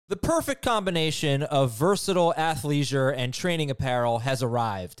The perfect combination of versatile athleisure and training apparel has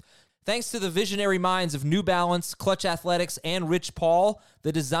arrived. Thanks to the visionary minds of New Balance, Clutch Athletics, and Rich Paul,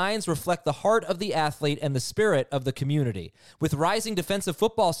 the designs reflect the heart of the athlete and the spirit of the community. With rising defensive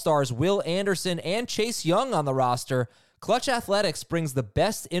football stars Will Anderson and Chase Young on the roster, Clutch Athletics brings the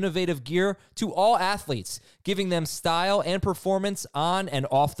best innovative gear to all athletes, giving them style and performance on and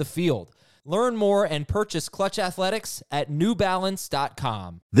off the field. Learn more and purchase Clutch Athletics at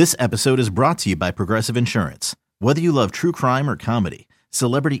newbalance.com. This episode is brought to you by Progressive Insurance. Whether you love true crime or comedy,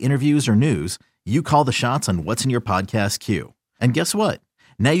 celebrity interviews or news, you call the shots on what's in your podcast queue. And guess what?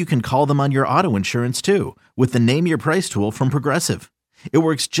 Now you can call them on your auto insurance too with the Name Your Price tool from Progressive. It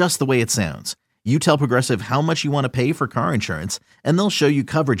works just the way it sounds. You tell Progressive how much you want to pay for car insurance, and they'll show you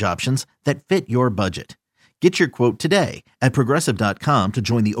coverage options that fit your budget. Get your quote today at Progressive.com to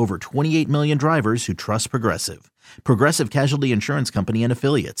join the over 28 million drivers who trust Progressive. Progressive Casualty Insurance Company and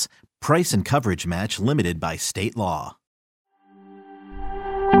Affiliates. Price and coverage match limited by state law.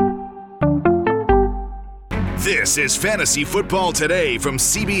 This is Fantasy Football Today from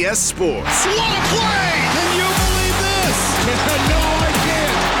CBS Sports. What a play! Can you believe this? No, I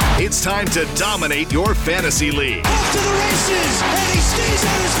can't. It's time to dominate your fantasy league. Off to the races, and he stays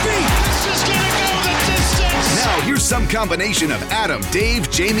on his feet. This is going to go the distance. Now, here's some combination of Adam,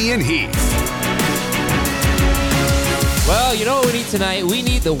 Dave, Jamie, and Heath. Well, you know what we need tonight? We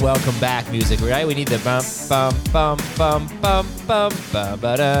need the welcome back music, right? We need the bum bum bum bum bum bum bum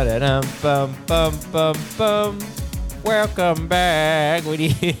ba da da dum bum bum bum bum. Welcome back. We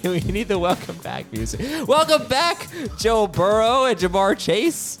need the welcome back music. Welcome back, Joe Burrow and Ja'Marr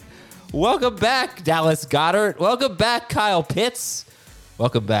Chase. Welcome back, Dallas Goedert. Welcome back, Kyle Pitts.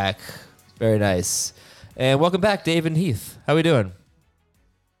 Welcome back. Very nice. And welcome back, Dave and Heath. How we doing?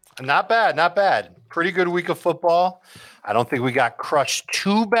 Not bad, not bad. Pretty good week of football. I don't think we got crushed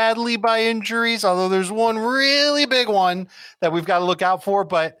too badly by injuries, although there's one really big one that we've got to look out for.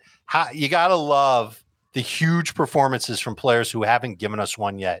 But you got to love the huge performances from players who haven't given us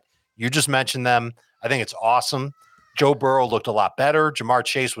one yet. You just mentioned them. I think it's awesome. Joe Burrow looked a lot better. Ja'Marr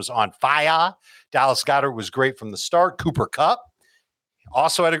Chase was on fire. Dallas Goedert was great from the start. Cooper Kupp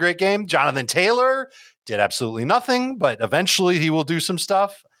also had a great game. Jonathan Taylor did absolutely nothing, but eventually he will do some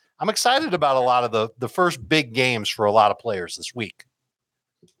stuff. I'm excited about a lot of the first big games for a lot of players this week.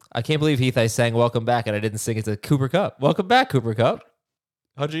 I can't believe, Heath, I sang Welcome Back and I didn't sing it to Cooper Kupp. Welcome back, Cooper Kupp.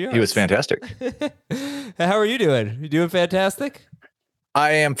 100 yards. He was fantastic. How are you doing? You doing fantastic?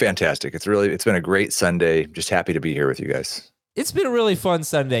 I am fantastic. It's been a great Sunday. Just happy to be here with you guys. It's been a really fun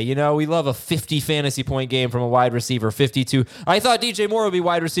Sunday. You know, we love a 50 fantasy point game from a wide receiver, 52. I thought DJ Moore would be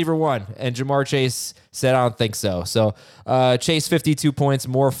wide receiver 1, and Ja'Marr Chase said, I don't think so. So Chase 52 points,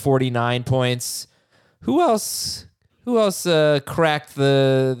 Moore 49 points. Who else cracked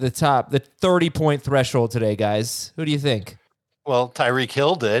the 30-point threshold today, guys? Who do you think? Well, Tyreek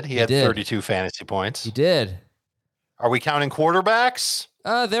Hill did. He had did. 32 fantasy points. He did. Are we counting quarterbacks?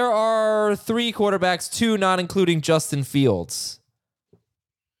 There are 3 quarterbacks, 2 not including Justin Fields.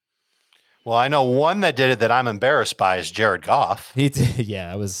 Well, I know one that did it that I'm embarrassed by is Jared Goff. He did,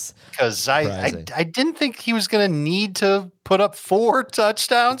 yeah, it was because I didn't think he was going to need to put up 4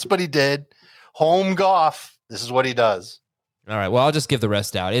 touchdowns, but he did. Home Goff. This is what he does. All right, well, I'll just give the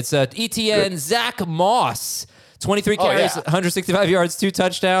rest out. It's ETN, Zach Moss. 23 carries, 165 yards, 2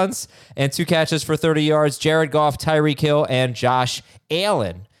 touchdowns, and 2 catches for 30 yards. Jared Goff, Tyreek Hill, and Josh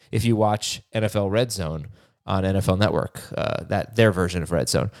Allen, if you watch NFL Red Zone on NFL Network, their version of Red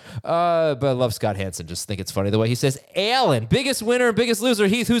Zone. But I love Scott Hansen. Just think it's funny the way he says Allen, biggest winner, biggest loser.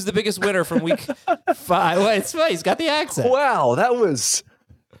 Heath, who's the biggest winner from week 5? Well, it's funny. He's got the accent. Wow, that was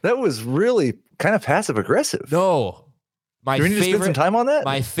really kind of passive aggressive. No. Do we need to spend some time on that?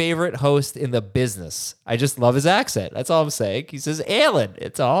 My favorite host in the business. I just love his accent. That's all I'm saying. He says Allen.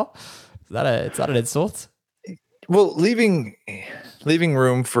 It's all. It's not an insult. Well, leaving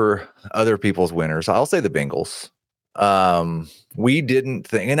room for other people's winners, I'll say the Bengals. We didn't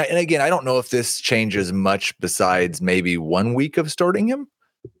think, and again, I don't know if this changes much besides maybe 1 week of starting him,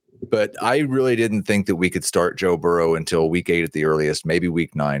 but I really didn't think that we could start Joe Burrow until week 8 at the earliest, maybe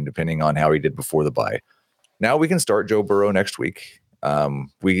week 9, depending on how he did before the bye. Now we can start Joe Burrow next week.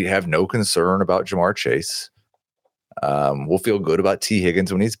 We have no concern about Ja'Marr Chase. We'll feel good about T.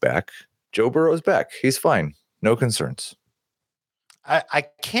 Higgins when he's back. Joe Burrow's back. He's fine. No concerns. I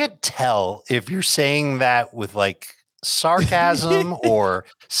can't tell if you're saying that with like sarcasm or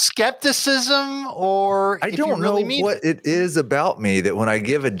skepticism, or I if you don't really know mean what it is about me that when I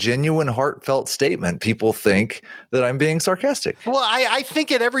give a genuine, heartfelt statement, people think that I'm being sarcastic. Well, I think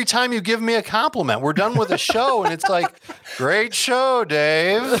it every time you give me a compliment. We're done with a show, and it's like, great show,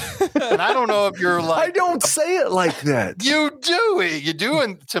 Dave. And I don't know if you're like, I don't say it like that. you do. You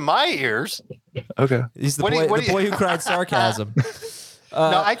do to my ears. Okay. He's the What do boy, you- what the do you- boy who cried sarcasm.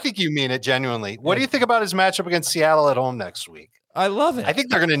 No, I think you mean it genuinely. What do you think about his matchup against Seattle at home next week? I love it. I think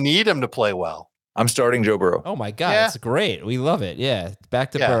they're going to need him to play well. I'm starting Joe Burrow. Oh my God, Yeah. it's great. We love it. Yeah,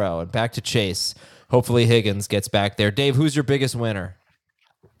 back to Yeah. Burrow and back to Chase. Hopefully Higgins gets back there. Dave, who's your biggest winner?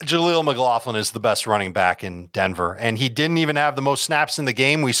 Jaleel McLaughlin is the best running back in Denver, and he didn't even have the most snaps in the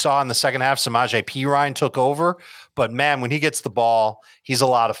game. We saw in the second half, Samaje Perine took over, but man, when he gets the ball, he's a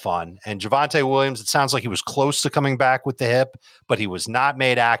lot of fun. And Javonte Williams, it sounds like he was close to coming back with the hip, but he was not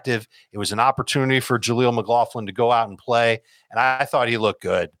made active. It was an opportunity for Jaleel McLaughlin to go out and play, and I thought he looked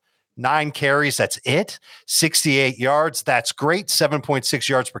good. 9 carries, that's it. 68 yards, that's great. 7.6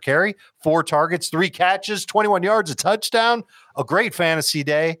 yards per carry, 4 targets, 3 catches, 21 yards, a touchdown. A great fantasy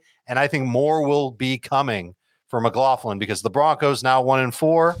day, and I think more will be coming for McLaughlin because the Broncos now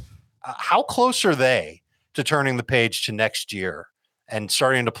 1-4. How close are they to turning the page to next year and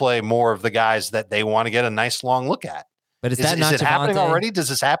starting to play more of the guys that they want to get a nice long look at? But is Is that not it happening Javonte? already? Does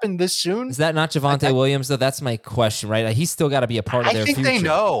this happen this soon? Is that not Javonte Williams though? That's my question, right? He's still got to be a part of I their think future. they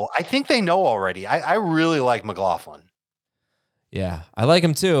know. I think they know already. I really like McLaughlin. Yeah, I like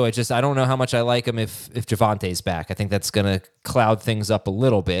him too. I don't know how much I like him if Javonte's back. I think that's gonna cloud things up a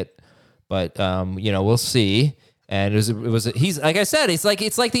little bit, but we'll see. And he's like I said, it's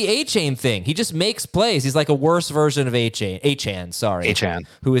like the A-Chain thing. He just makes plays. He's like a worse version of A-Chan,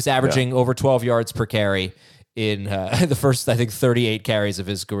 who is averaging over 12 yards per carry in the first, I think, 38 carries of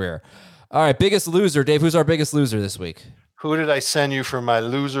his career. All right, biggest loser, Dave. Who's our biggest loser this week? Who did I send you for my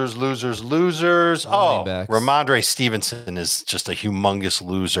losers? Running backs. Ramondre Stevenson is just a humongous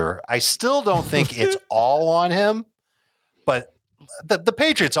loser. I still don't think it's all on him, but the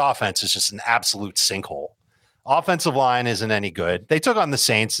Patriots offense is just an absolute sinkhole. Offensive line isn't any good. They took on the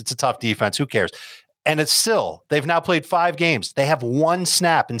Saints. It's a tough defense. Who cares? And they've now played 5 games. They have 1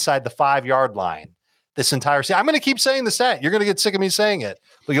 snap inside the 5-yard line this entire season. I'm going to keep saying the stat. You're going to get sick of me saying it,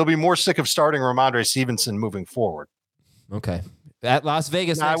 but you'll be more sick of starting Ramondre Stevenson moving forward. Okay. At Las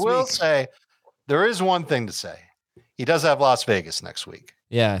Vegas Now, next I will week. say there is one thing to say. He does have Las Vegas next week.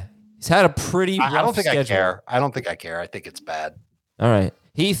 Yeah. He's had a pretty rough I don't think schedule. I care. I don't think I care. I think it's bad. All right.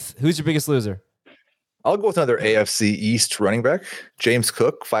 Heath, who's your biggest loser? I'll go with another AFC East running back, James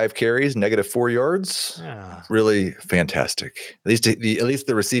Cook, 5 carries, -4 yards. Yeah. Really fantastic. At least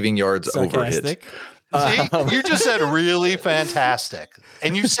the receiving yards overhit. See, you just said really fantastic.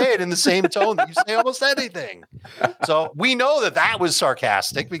 And you say it in the same tone that you say almost anything. So we know that was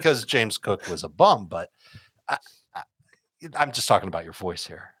sarcastic because James Cook was a bum, but I'm just talking about your voice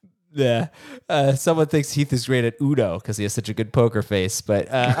here. Yeah. Someone thinks Heath is great at Udo because he has such a good poker face.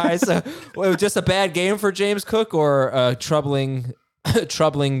 But all right, so just a bad game for James Cook or a troubling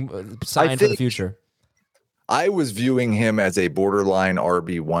sign for the future? I was viewing him as a borderline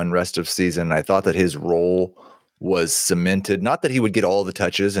RB1 rest of season. I thought that his role was cemented. Not that he would get all the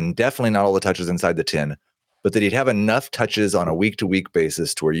touches, and definitely not all the touches inside the 10, but that he'd have enough touches on a week-to-week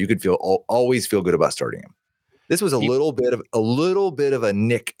basis to where you could always feel good about starting him. This was a little bit of a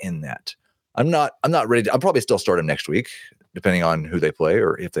nick in that. I'm not ready to, I'll probably still start him next week, depending on who they play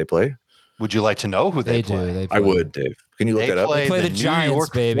or if they play. Would you like to know who they play? They I would, Dave. Can you look that up? They play the New Giants,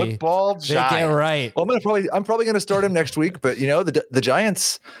 York baby. Football They get Giants. right. Well, I'm probably going to start him next week, but the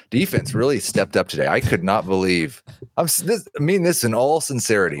Giants defense really stepped up today. I could not believe. I mean this in all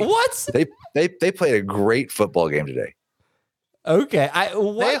sincerity. What? They played a great football game today. Okay.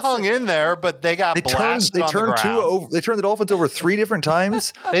 They hung in there, but they got blasted on the ground. They turned the Dolphins over 3 different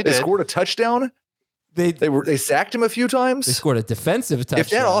times. They did. scored a touchdown. They sacked him a few times. They scored a defensive touchdown. If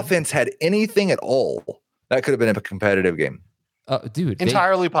that offense had anything at all, that could have been a competitive game. Dude,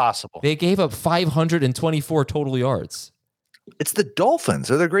 Entirely possible. They gave up 524 total yards. It's the Dolphins.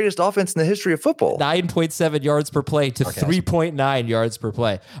 They're the greatest offense in the history of football. 9.7 yards per play to 3.9 yards per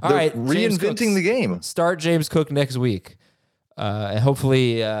play. All They're right, James Cook, reinventing the game. Start James Cook next week. And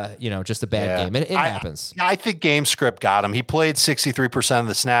hopefully, just a bad game. It happens. I think game script got him. He played 63% of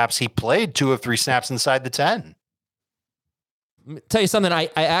the snaps. He played 2 of 3 snaps inside the 10. Tell you something. I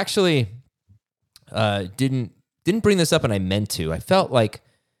actually didn't bring this up, and I meant to. I felt like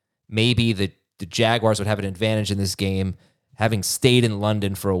maybe the Jaguars would have an advantage in this game, having stayed in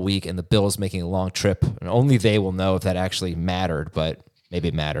London for a week, and the Bills making a long trip. And only they will know if that actually mattered, but maybe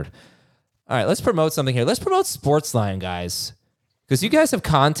it mattered. All right, let's promote something here. Let's promote Sportsline, guys, because you guys have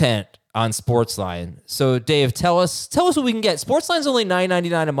content on Sportsline. So, Dave, tell us what we can get. Sportsline's only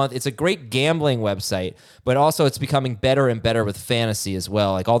 $9.99 a month. It's a great gambling website, but also it's becoming better and better with fantasy as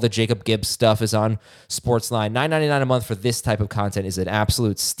well. Like all the Jacob Gibbs stuff is on Sportsline. $9.99 a month for this type of content is an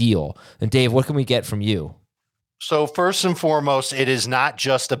absolute steal. And Dave, what can we get from you? So first and foremost, it is not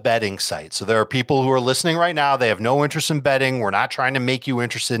just a betting site. So there are people who are listening right now. They have no interest in betting. We're not trying to make you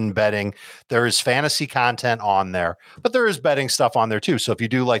interested in betting. There is fantasy content on there, but there is betting stuff on there too. So if you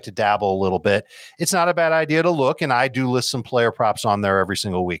do like to dabble a little bit, it's not a bad idea to look. And I do list some player props on there every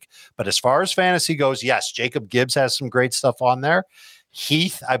single week. But as far as fantasy goes, yes, Jacob Gibbs has some great stuff on there.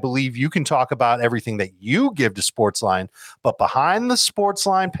 Heath, I believe you can talk about everything that you give to Sportsline, but behind the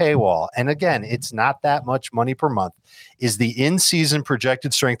Sportsline paywall, and again, it's not that much money per month, is the in-season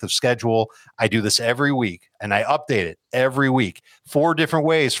projected strength of schedule. I do this every week, and I update it every week. 4 different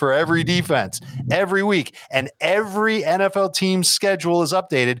ways for every defense every week, and every NFL team's schedule is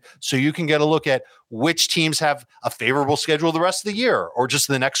updated so you can get a look at which teams have a favorable schedule the rest of the year, or just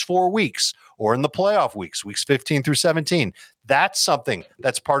the next 4 weeks, or in the playoff weeks 15 through 17. That's something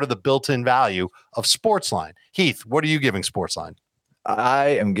that's part of the built-in value of Sportsline. Heath, what are you giving Sportsline? I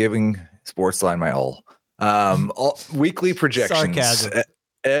am giving Sportsline my all. Weekly projections. Sarcasm.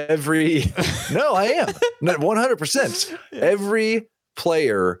 No, I am 100%. Every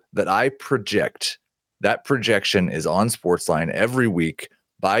player that I project, that projection is on Sportsline every week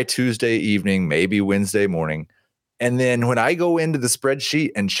by Tuesday evening, maybe Wednesday morning. And then when I go into the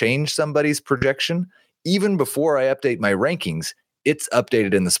spreadsheet and change somebody's projection, even before I update my rankings, it's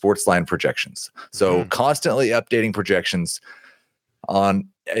updated in the Sportsline projections. So constantly updating projections on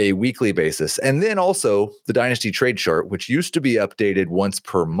a weekly basis. And then also the Dynasty trade chart, which used to be updated once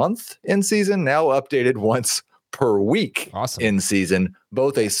per month in season, now updated once per week in season,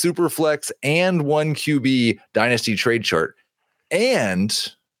 both a super flex and 1 QB Dynasty trade chart.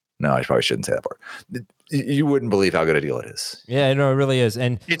 And no, I probably shouldn't say that part. You wouldn't believe how good a deal it is. Yeah, no, it really is.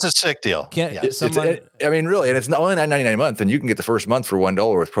 And it's a sick deal. I mean, really, and it's not only $9.99 a month, and you can get the first month for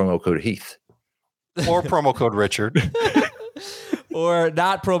 $1 with promo code Heath. Or promo code Richard. Or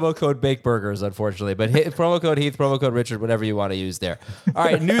not promo code Bake Burgers, unfortunately, but promo code Heath, promo code Richard, whatever you want to use there. All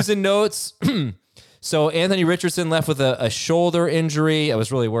right, news and notes. So Anthony Richardson left with a shoulder injury. I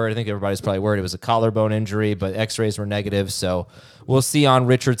was really worried. I think everybody's probably worried it was a collarbone injury, but x-rays were negative. So we'll see on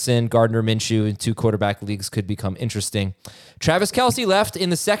Richardson. Gardner Minshew in 2 quarterback leagues could become interesting. Travis Kelce left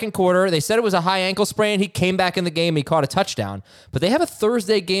in the second quarter. They said it was a high ankle sprain. He came back in the game. He caught a touchdown. But they have a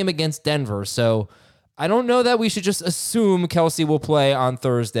Thursday game against Denver. So I don't know that we should just assume Kelce will play on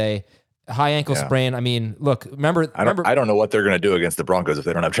Thursday. High ankle sprain. I mean, look, remember. I don't know what they're going to do against the Broncos if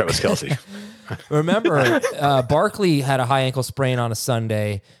they don't have Travis Kelce. Remember, Barkley had a high ankle sprain on a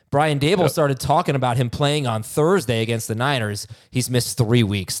Sunday. Brian Dable started talking about him playing on Thursday against the Niners. He's missed 3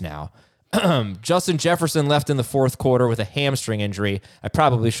 weeks now. Justin Jefferson left in the fourth quarter with a hamstring injury. I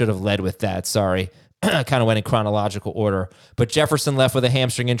probably should have led with that. Sorry. Kind of went in chronological order. But Jefferson left with a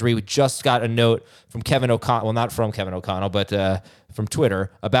hamstring injury. We just got a note from Kevin O'Connell. Well, not from Kevin O'Connell, but from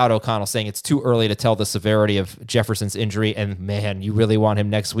Twitter about O'Connell saying it's too early to tell the severity of Jefferson's injury. And man, you really want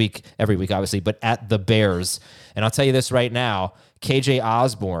him next week, every week, obviously, but at the Bears. And I'll tell you this right now, KJ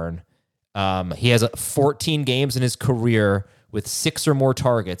Osborne, he has 14 games in his career with 6 or more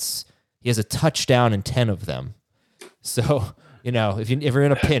targets. He has a touchdown in 10 of them. So, if you're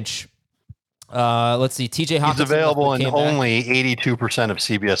in a pinch, let's see. TJ Hawkins. He's available in only 82% of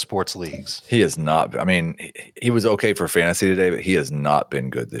CBS Sports leagues. He is not. I mean, he was okay for fantasy today, but he has not been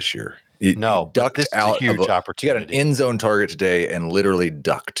good this year. He ducked out. This is a huge opportunity. He got an end zone target today and literally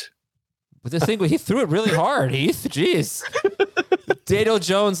ducked. But the thing, he threw it really hard, Heath. Jeez. Daniel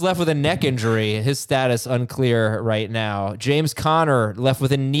Jones left with a neck injury. His status unclear right now. James Conner left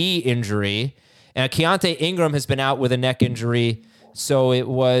with a knee injury. And Keontae Ingram has been out with a neck injury. So it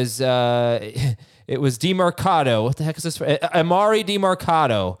was DeMarcado. What the heck is this? Amari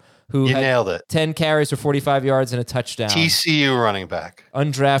DeMarcado, who nailed it. 10 carries for 45 yards and a touchdown. TCU running back.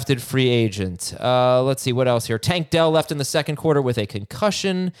 Undrafted free agent. Let's see what else here. Tank Dell left in the second quarter with a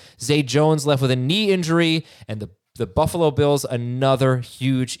concussion. Zay Jones left with a knee injury. And the Buffalo Bills, another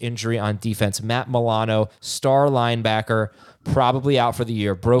huge injury on defense. Matt Milano, star linebacker, probably out for the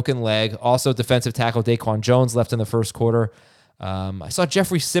year. Broken leg. Also defensive tackle Daquan Jones left in the first quarter. I saw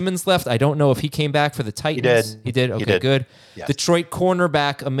Jeffrey Simmons left. I don't know if he came back for the Titans. He did? Okay, good. Yes. Detroit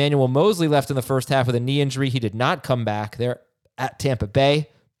cornerback Emmanuel Mosley left in the first half with a knee injury. He did not come back. They're at Tampa Bay.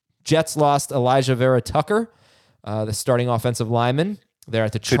 Jets lost Elijah Vera Tucker, the starting offensive lineman. They're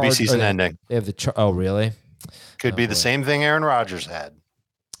at the Could be season ending. They have oh, really? Could be the same thing Aaron Rodgers had.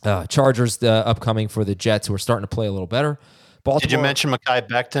 Chargers upcoming for the Jets, who are starting to play a little better. Baltimore, Did you mention Mekhi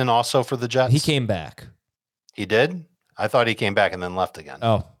Becton also for the Jets? he came back? He did? I thought he came back and then left again.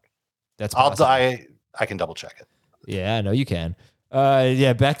 Oh, that's possible. I can double check it. Yeah, I know you can.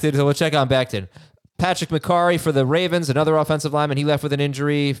 Becton. So we'll check on Becton. Patrick McCarry for the Ravens, another offensive lineman. He left with an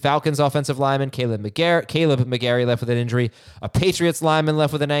injury. Falcons offensive lineman Caleb McGarry left with an injury. A Patriots lineman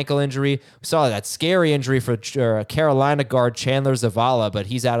left with an ankle injury. We saw that scary injury for Carolina guard Chandler Zavala, but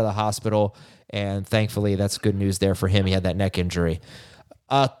he's out of the hospital, and thankfully that's good news there for him. He had that neck injury.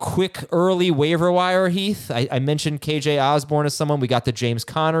 A quick early waiver wire, Heath. I mentioned KJ Osborne as someone. We got the James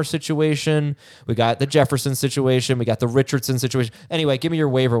Conner situation. We got the Jefferson situation. We got the Richardson situation. Anyway, give me your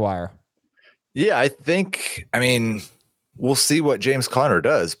waiver wire. Yeah, I mean, we'll see what James Conner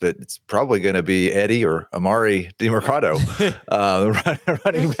does, but it's probably going to be Eddie or Amari DiMercado,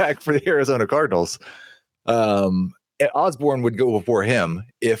 running back for the Arizona Cardinals. Osborne would go before him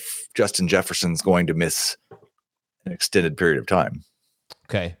if Justin Jefferson's going to miss an extended period of time.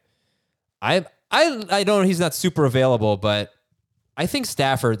 Okay. I know he's not super available, but I think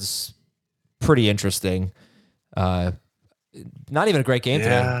Stafford's pretty interesting. Not even a great game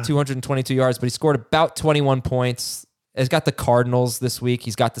today. 222 yards, but he scored about 21 points. He's got the Cardinals this week.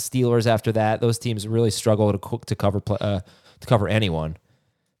 He's got the Steelers after that. Those teams really struggle to cover anyone.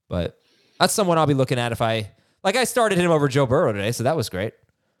 But that's someone I'll be looking at if I started him over Joe Burrow today, so that was great.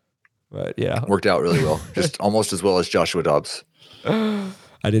 But yeah, worked out really well, just almost as well as Joshua Dobbs.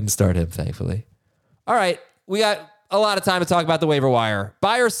 I didn't start him, thankfully. All right, we got a lot of time to talk about the waiver wire.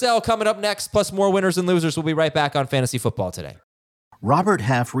 Buy or sell coming up next, plus more winners and losers. We'll be right back on Fantasy Football Today. Robert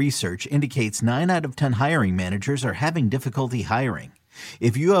Half research indicates 9 out of 10 hiring managers are having difficulty hiring.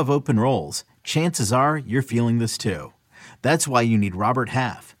 If you have open roles, chances are you're feeling this too. That's why you need Robert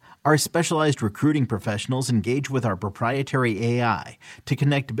Half. Our specialized recruiting professionals engage with our proprietary AI to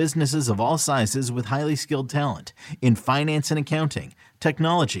connect businesses of all sizes with highly skilled talent in finance and accounting,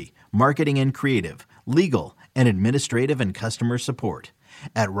 technology, marketing and creative, legal, and administrative and customer support.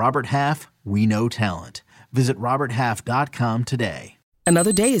 At Robert Half, we know talent. Visit roberthalf.com today.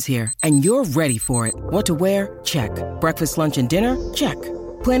 Another day is here, and you're ready for it. What to wear? Check. Breakfast, lunch, and dinner? Check.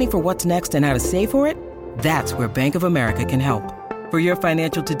 Planning for what's next and how to save for it? That's where Bank of America can help. For your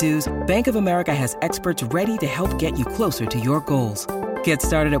financial to-dos, Bank of America has experts ready to help get you closer to your goals. Get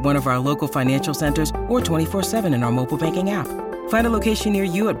started at one of our local financial centers or 24/7 in our mobile banking app. Find a location near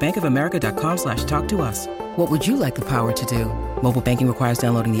you at bankofamerica.com/talktous. What would you like the power to do? Mobile banking requires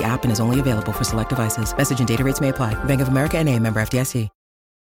downloading the app and is only available for select devices. Message and data rates may apply. Bank of America NA, member FDIC.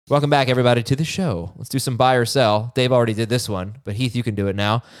 Welcome back, everybody, to the show. Let's do some buy or sell. Dave already did this one, but Heath, you can do it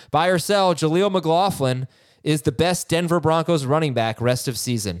now. Buy or sell, Jaleel McLaughlin is the best Denver Broncos running back rest of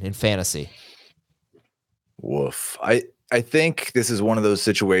season in fantasy. Woof. I think this is one of those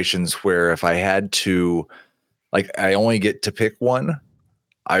situations where if I had to, I only get to pick one,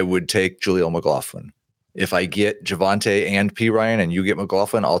 I would take Jaleel McLaughlin. If I get Javonte and P. Ryan and you get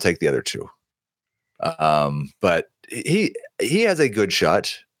McLaughlin, I'll take the other two. But he has a good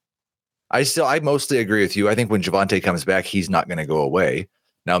shot. I mostly agree with you. I think when Javonte comes back, he's not going to go away.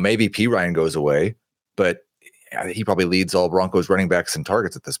 Now, maybe P. Ryan goes away, but he probably leads all Broncos running backs in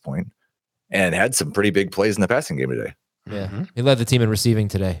targets at this point and had some pretty big plays in the passing game today. Yeah, he led the team in receiving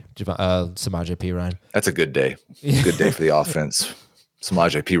today, Samaje P. Ryan. That's a good day. Good day for the offense.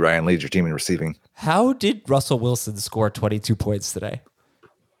 Samaje P. Ryan leads your team in receiving. How did Russell Wilson score 22 points today?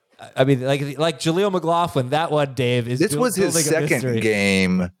 I mean, like Jaleel McLaughlin, that one, Dave, is this was his second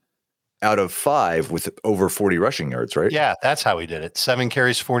game out of 5 with over 40 rushing yards, right? Yeah, that's how he did it. 7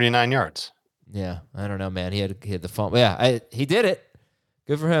 carries, 49 yards. Yeah, I don't know, man. He had the phone. Yeah, he did it.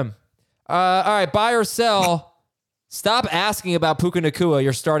 Good for him. All right, buy or sell. Stop asking about Puka Nacua.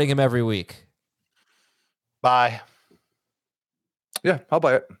 You're starting him every week. Buy. Yeah, I'll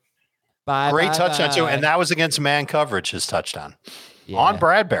buy it. Great touchdown, too. And that was against man coverage, his touchdown. Yeah. On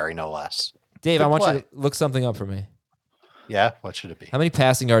Bradbury, no less. Dave, Good I want play. you to look something up for me. Yeah, what should it be? How many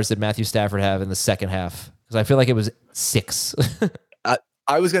passing yards did Matthew Stafford have in the second half? Because I feel like it was 6.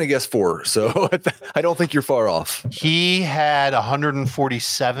 I was going to guess 4, so I don't think you're far off. He had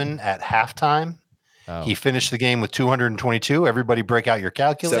 147 at halftime. Oh. He finished the game with 222. Everybody break out your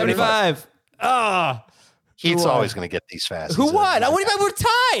calculator. 75. Ah. Heath's always going to get these fast. Who won? What do you mean we're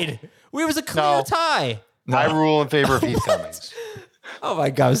tied? It was a clear tie. No. I rule in favor of Heath Cummings. Oh my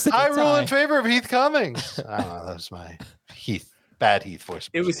God. I rule in favor of Heath Cummings. I don't know. That was my bad Heath voice.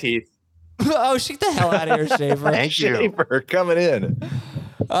 It was Heath. Oh, shit the hell out of here, Shaver. Thank you. Shaver coming in.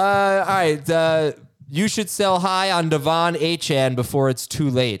 All right. You should sell high on Devon Achane before it's too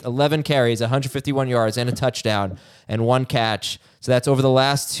late. 11 carries, 151 yards, and a touchdown, and 1 catch. So that's over the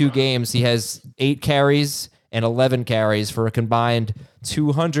last 2 games. He has 8 carries and 11 carries for a combined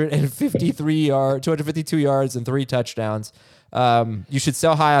 252 yards and 3 touchdowns. You should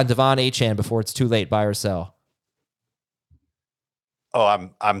sell high on Devon Achane before it's too late. Buy or sell. Oh,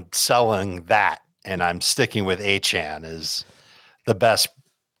 I'm selling that, and I'm sticking with Achane as the best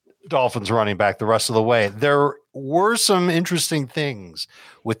Dolphins running back the rest of the way. There were some interesting things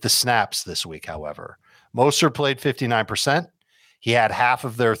with the snaps this week, however. Mostert played 59%. He had half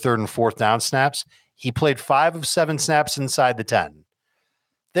of their 3rd and 4th down snaps. He played 5 of 7 snaps inside the 10.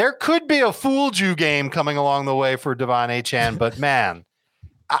 There could be a fooled you game coming along the way for Devon Achane, but man,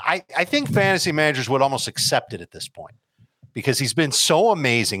 I think fantasy managers would almost accept it at this point because he's been so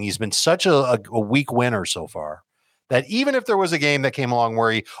amazing. He's been such a weak winner so far that even if there was a game that came along where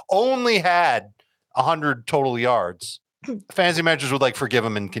he only had 100 total yards, fantasy managers would forgive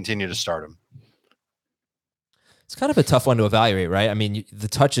him and continue to start him. It's kind of a tough one to evaluate, right? I mean, the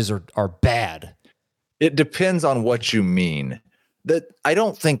touches are bad. It depends on what you mean. That I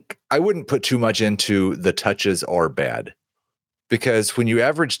wouldn't put too much into the touches are bad, because when you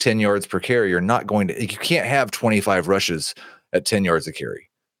average 10 yards per carry, you can't have 25 rushes at 10 yards a carry.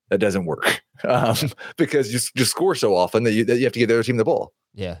 That doesn't work because you score so often that you have to give the other team the ball.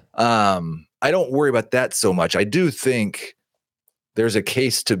 Yeah. I don't worry about that so much. I do think there's a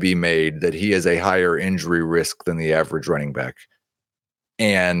case to be made that he is a higher injury risk than the average running back.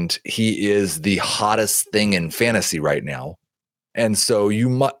 And he is the hottest thing in fantasy right now. And so you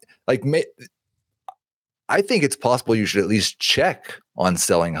might I think it's possible you should at least check on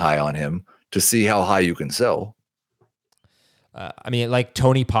selling high on him to see how high you can sell. I mean, like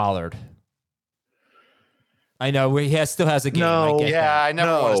Tony Pollard. I know still has a game. I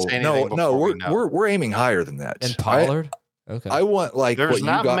never want to say anything. We're aiming higher than that. And Pollard? Okay. I want there's what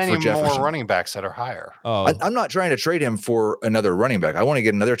not you got many for Jefferson. more running backs that are higher. Oh, I'm not trying to trade him for another running back. I want to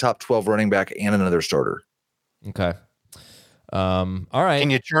get another top 12 running back and another starter. Okay. All right. Can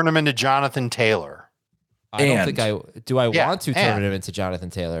you turn him into Jonathan Taylor? I don't think I want to turn him into Jonathan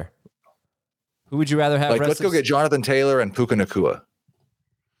Taylor. Who would you rather have? Let's go get Jonathan Taylor and Puka Nacua.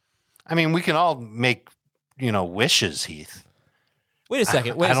 I mean, we can all make wishes, Heath. Wait a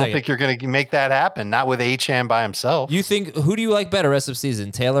second. I don't think you're going to make that happen. Not with Achane by himself. You think who do you like better rest of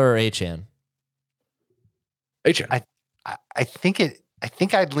season, Taylor or Achane? Achane. I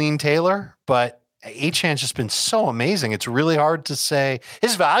think I'd lean Taylor, but Achane's just been so amazing. It's really hard to say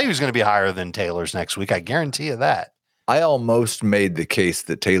his value is going to be higher than Taylor's next week. I guarantee you that. I almost made the case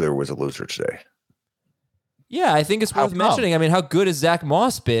that Taylor was a loser today. Yeah, I think it's worth mentioning. I mean, how good has Zach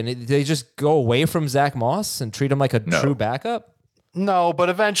Moss been? Did they just go away from Zach Moss and treat him like a true backup? No, but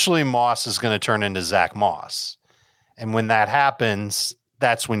eventually Moss is going to turn into Zach Moss. And when that happens,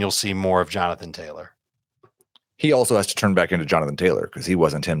 that's when you'll see more of Jonathan Taylor. He also has to turn back into Jonathan Taylor because he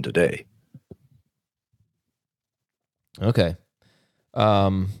wasn't him today. Okay.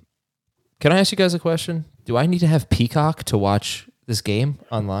 Can I ask you guys a question? Do I need to have Peacock to watch this game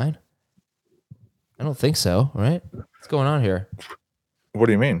online? I don't think so, right? What's going on here? What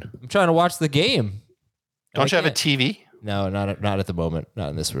do you mean? I'm trying to watch the game. Don't you have a TV? No, not at the moment. Not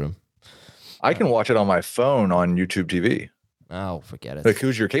in this room. I can watch it on my phone on YouTube TV. Oh, forget it. Like,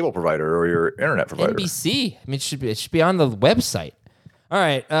 who's your cable provider or your internet provider? NBC. I mean, it should be on the website. All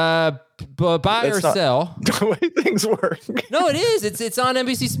right. Buy or sell. The way things work. No, it is. It's on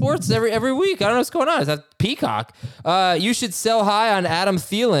NBC Sports every week. I don't know what's going on. Is that Peacock? You should sell high on Adam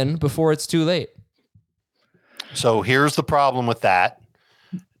Thielen before it's too late. So here's the problem with that.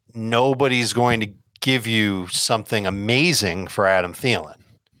 Nobody's going to give you something amazing for Adam Thielen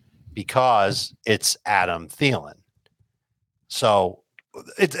because it's Adam Thielen. So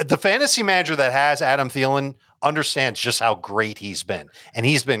the fantasy manager that has Adam Thielen understands just how great he's been, and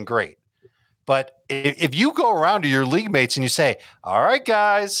he's been great. But if you go around to your league mates and you say, all right,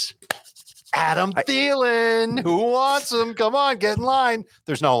 guys, Adam Thielen, who wants him? Come on, get in line.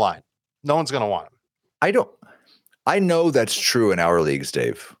 There's no line. No one's going to want him. I know that's true in our leagues,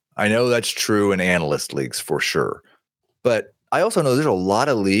 Dave. I know that's true in analyst leagues for sure. But I also know there's a lot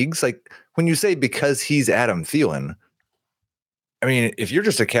of leagues, like when you say because he's Adam Thielen, I mean, if you're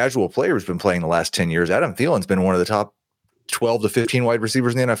just a casual player who's been playing the last 10 years, Adam Thielen's been one of the top 12 to 15 wide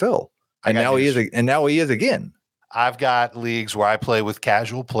receivers in the NFL. And now he is again. I've got leagues where I play with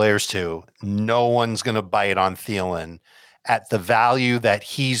casual players too. No one's going to bite on Thielen at the value that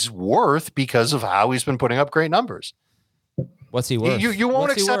he's worth because of how he's been putting up great numbers. What's he worth? You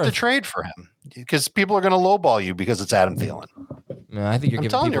won't accept a trade for him because people are going to lowball you because it's Adam Thielen. No, I think you're I'm giving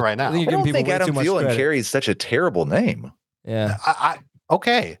telling people, you right now. I think I you're don't giving think people way too Adam much Thielen credit. carries such a terrible name. Yeah.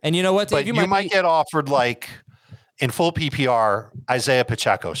 Okay. And you know what, Dave? But you might get offered, like, in full PPR, Isaiah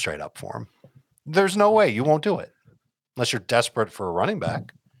Pacheco straight up for him. There's no way you won't do it unless you're desperate for a running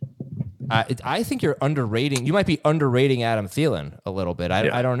back. I think you're underrating. You might be underrating Adam Thielen a little bit.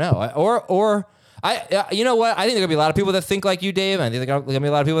 I don't know. You know what? I think there are gonna be a lot of people that think like you, Dave. I think there are gonna be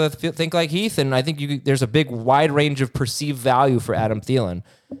a lot of people that think like Heath, and I think there's a big wide range of perceived value for Adam Thielen.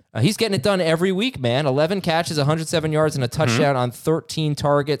 He's getting it done every week, man. 11 catches, 107 yards, and a touchdown on 13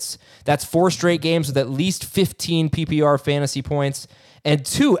 targets. That's 4 straight games with at least 15 PPR fantasy points, and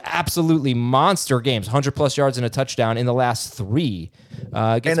 2 absolutely monster games, 100+ yards and a touchdown in the last 3.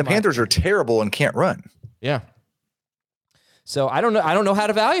 And the Panthers are terrible and can't run. Yeah. So I don't know how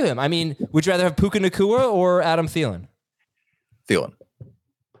to value him. I mean, would you rather have Puka Nacua or Adam Thielen? Thielen.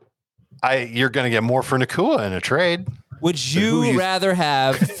 You're going to get more for Nacua in a trade. Would you rather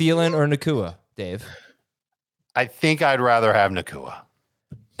have Thielen or Nacua, Dave? I think I'd rather have Nacua.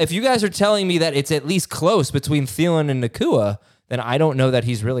 If you guys are telling me that it's at least close between Thielen and Nacua, then I don't know that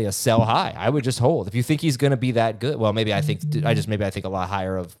he's really a sell high. I would just hold. If you think he's going to be that good, well, maybe I think a lot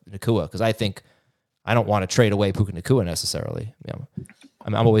higher of Nacua, because I don't want to trade away Puka Nacua necessarily.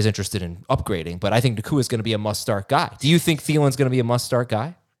 I'm always interested in upgrading, but I think Nacua is going to be a must-start guy. Do you think Thielen's going to be a must-start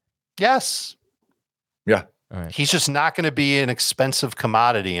guy? Yes. Yeah. All right. He's just not going to be an expensive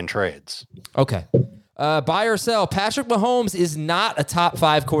commodity in trades. Okay. Buy or sell. Patrick Mahomes is not a top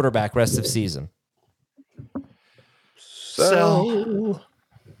 5 quarterback rest of season. So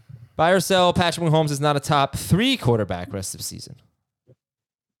buy or sell. Patrick Mahomes is not a top 3 quarterback rest of season.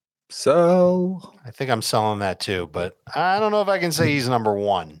 So I think I'm selling that too, but I don't know if I can say he's number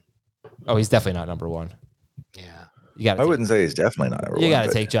 1. Oh, he's definitely not number 1. Yeah. I wouldn't say he's definitely not number 1. You got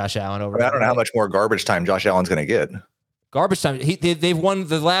to take Josh Allen over. I don't know how much more garbage time Josh Allen's going to get. Garbage time. They've won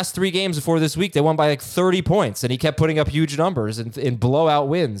the last 3 games before this week. They won by like 30 points, and he kept putting up huge numbers in blowout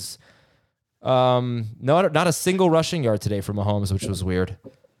wins. Not a single rushing yard today for Mahomes, which was weird.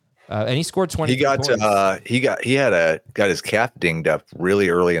 And he scored 20. He got his calf dinged up really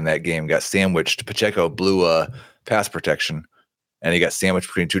early in that game. Got sandwiched. Pacheco blew a pass protection, and he got sandwiched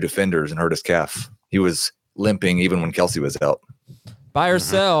between 2 defenders and hurt his calf. He was limping even when Kelsey was out. Buy or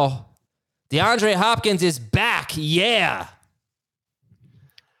sell. DeAndre Hopkins is back. Yeah.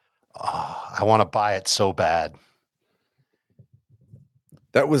 Oh, I want to buy it so bad.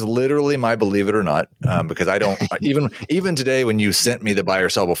 That was literally my believe it or not, because I don't even today when you sent me the buy or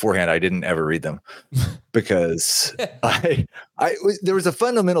sell beforehand, I didn't ever read them because there was a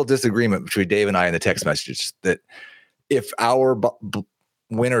fundamental disagreement between Dave and I in the text messages that if our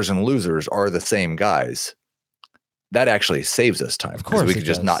winners and losers are the same guys, that actually saves us time. Of course, we could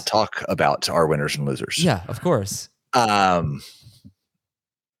just not talk about our winners and losers. Yeah, of course. So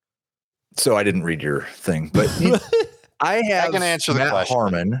I didn't read your thing, but I can answer the Matt question.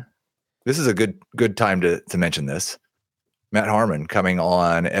 Harmon. This is a good time to mention this. Matt Harmon coming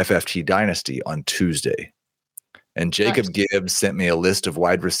on FFT Dynasty on Tuesday. And Jacob Gibbs sent me a list of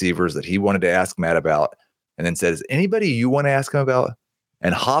wide receivers that he wanted to ask Matt about, and then says, anybody you want to ask him about?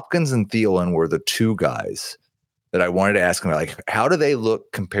 And Hopkins and Thielen were the 2 guys that I wanted to ask him about. Like, how do they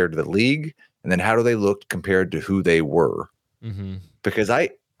look compared to the league? And then how do they look compared to who they were? Mm-hmm. Because I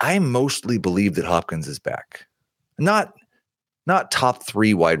mostly believe that Hopkins is back. Not top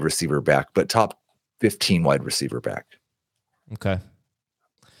 3 wide receiver back, but top 15 wide receiver back. Okay.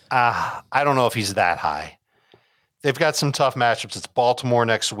 I don't know if he's that high. They've got some tough matchups. It's Baltimore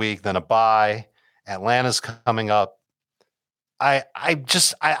next week, then a bye. Atlanta's coming up.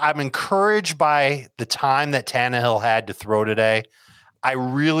 I'm encouraged by the time that Tannehill had to throw today. I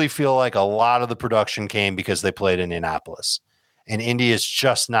really feel like a lot of the production came because they played in Indianapolis. And Indy is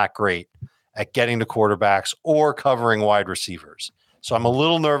just not great at getting to quarterbacks or covering wide receivers. So I'm a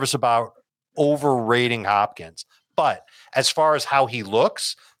little nervous about overrating Hopkins. But as far as how he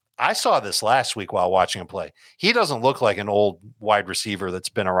looks, I saw this last week while watching him play. He doesn't look like an old wide receiver that's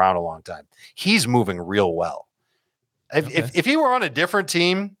been around a long time. He's moving real well. If he were on a different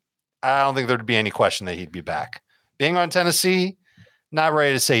team, I don't think there'd be any question that he'd be back. Being on Tennessee, not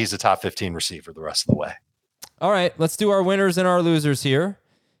ready to say he's a top 15 receiver the rest of the way. All right, let's do our winners and our losers here.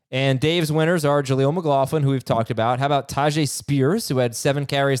 And Dave's winners are Jaleel McLaughlin, who we've talked about. How about Tajay Spears, who had 7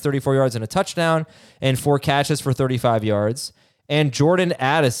 carries, 34 yards, and a touchdown, and 4 catches for 35 yards. And Jordan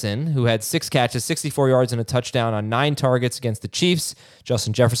Addison, who had 6 catches, 64 yards, and a touchdown on 9 targets against the Chiefs.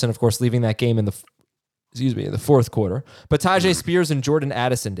 Justin Jefferson, of course, leaving that game in the fourth quarter. But Tajay Spears and Jordan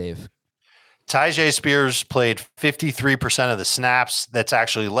Addison, Dave. Tyjae Spears played 53% of the snaps. That's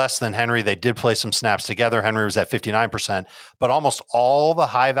actually less than Henry. They did play some snaps together. Henry was at 59%, but almost all the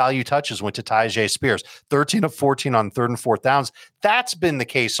high value touches went to Tyjae Spears. 13 of 14 on third and fourth downs. That's been the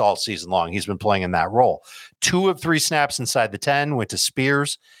case all season long. He's been playing in that role. 2 of 3 snaps inside the 10 went to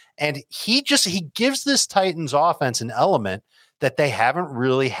Spears. And he gives this Titans offense an element that they haven't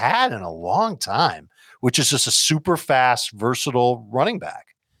really had in a long time, which is just a super fast, versatile running back.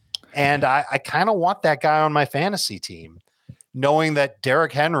 And I kind of want that guy on my fantasy team, knowing that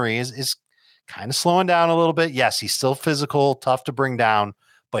Derrick Henry is kind of slowing down a little bit. Yes, he's still physical, tough to bring down,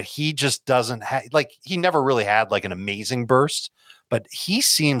 but he just doesn't have, he never really had like an amazing burst, but he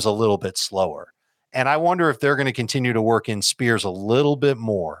seems a little bit slower. And I wonder if they're going to continue to work in Spears a little bit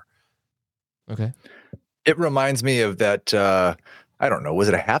more. Okay. It reminds me of that, I don't know, was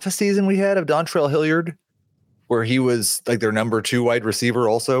it a half a season we had of Dontrell Hilliard where he was like their number 2 wide receiver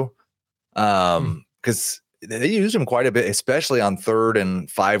also? Because they used him quite a bit, especially on 3rd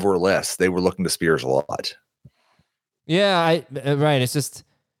and 5 or less. They were looking to Spears a lot. Yeah, right. It's just,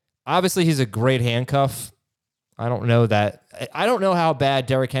 obviously he's a great handcuff. I don't know how bad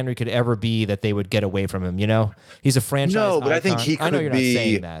Derrick Henry could ever be that they would get away from him. You know, he's a franchise. No, but icon. I think he could I know you're be, not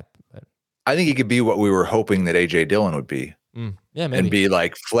saying that. But. I think he could be what we were hoping that AJ Dillon would be. Yeah, maybe. And be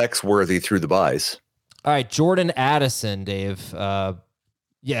like flex worthy through the buys. All right, Jordan Addison, Dave.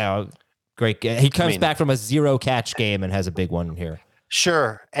 Yeah, great. He comes back from a 0 catch game and has a big one here.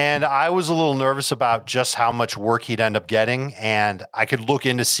 Sure. And I was a little nervous about just how much work he'd end up getting. And I could look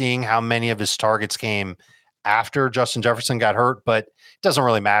into seeing how many of his targets came after Justin Jefferson got hurt, but it doesn't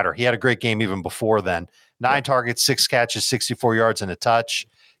really matter. He had a great game even before then. 9 targets, 6 catches, 64 yards, and a touch.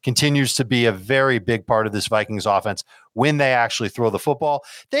 Continues to be a very big part of this Vikings offense when they actually throw the football.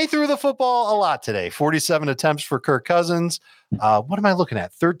 They threw the football a lot today. 47 attempts for Kirk Cousins. What am I looking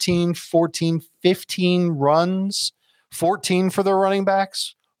at? 13, 14, 15 runs, 14 for their running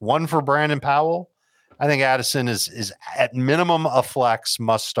backs, 1 for Brandon Powell. I think Addison is at minimum a flex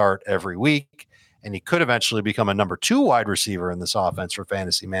must start every week, and he could eventually become a number 2 wide receiver in this offense for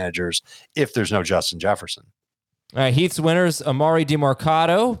fantasy managers if there's no Justin Jefferson. All right, Heath's winners, Amari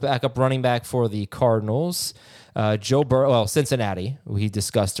DeMarcado, backup running back for the Cardinals. Joe Burrow, Cincinnati, who he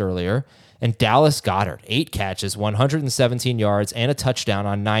discussed earlier. And Dallas Goedert, 8 catches, 117 yards, and a touchdown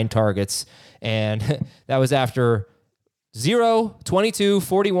on 9 targets. And that was after 0, 22,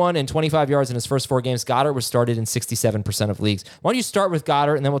 41, and 25 yards in his first 4 games. Goedert was started in 67% of leagues. Why don't you start with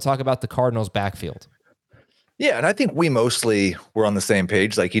Goedert, and then we'll talk about the Cardinals' backfield. Yeah, and I think we mostly were on the same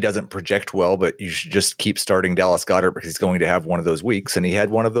page. Like, he doesn't project well, but you should just keep starting Dallas Goedert because he's going to have one of those weeks, and he had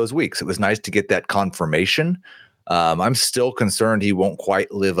one of those weeks. It was nice to get that confirmation. I'm still concerned he won't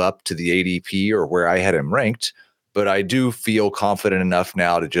quite live up to the ADP or where I had him ranked, but I do feel confident enough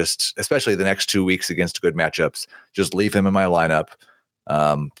now to just, especially the next 2 weeks against good matchups, just leave him in my lineup,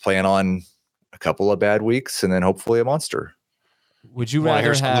 plan on a couple of bad weeks, and then hopefully a monster. Would you rather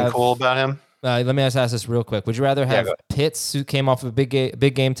hear something have cool about him? Let me ask this real quick. Would you rather have Pitts, who came off of a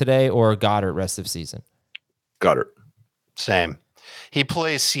big game today, or Goddard rest of season? Goddard. Same. He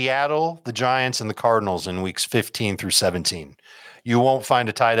plays Seattle, the Giants, and the Cardinals in weeks 15 through 17. You won't find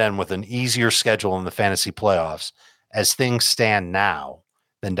a tight end with an easier schedule in the fantasy playoffs as things stand now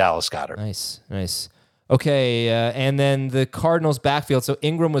than Dallas Goedert. Nice. Okay, and then the Cardinals backfield. So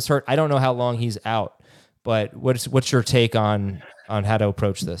Ingram was hurt. I don't know how long he's out, but what's your take on how to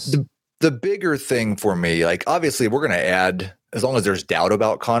approach this? The bigger thing for me, like, obviously we're going to add, as long as there's doubt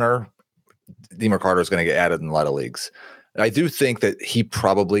about Connor, DeMarcado is going to get added in a lot of leagues. I do think that he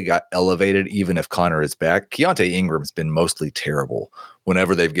probably got elevated even if Connor is back. Keontae Ingram's been mostly terrible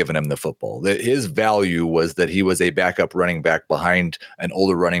whenever they've given him the football. His value was that he was a backup running back behind an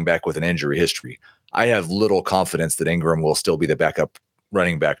older running back with an injury history. I have little confidence that Ingram will still be the backup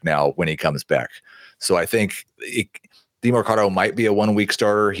running back now when he comes back. So I think DeMarcado might be a 1-week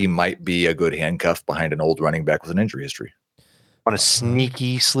starter. He might be a good handcuff behind an old running back with an injury history. On a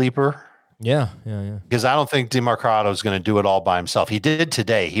sneaky sleeper. Yeah. Because I don't think DeMarcado is going to do it all by himself. He did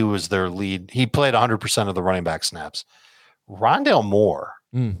today. He was their lead. He played 100% of the running back snaps. Rondale Moore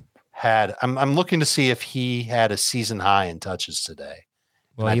had. I'm looking to see if he had a season high in touches today.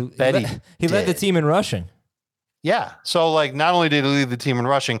 Well, he led the team in rushing. Yeah. So, like, not only did he lead the team in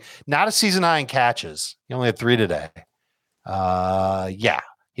rushing, not a season high in catches. He only had 3 today.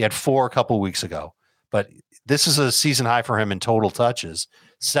 He had 4 a couple weeks ago, but this is a season high for him in total touches,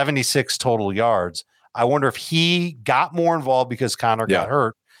 76 total yards. I wonder if he got more involved because Connor got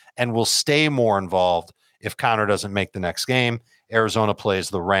hurt and will stay more involved if Connor doesn't make the next game. Arizona plays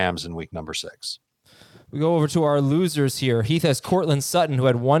the Rams in week number 6. We go over to our losers here. Heath has Cortland Sutton, who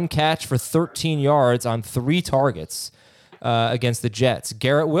had 1 catch for 13 yards on 3 targets against the Jets.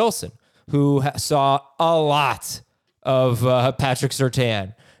 Garrett Wilson, who saw a lot of Patrick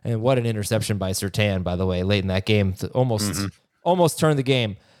Surtain. And what an interception by Surtain, by the way, late in that game. Almost turned the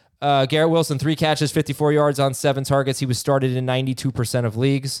game. Garrett Wilson, 3 catches, 54 yards on 7 targets. He was started in 92% of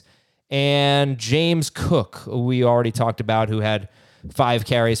leagues. And James Cook, we already talked about, who had 5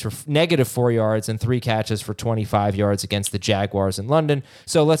 carries for -4 yards and 3 catches for 25 yards against the Jaguars in London.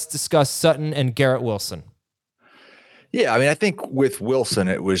 So let's discuss Sutton and Garrett Wilson. Yeah, I mean, I think with Wilson,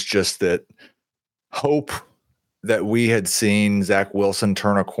 it was just that hope that we had seen Zach Wilson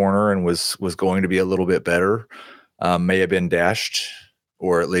turn a corner and was going to be a little bit better may have been dashed,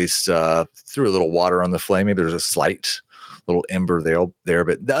 or at least threw a little water on the flame. Maybe there's a slight little ember there.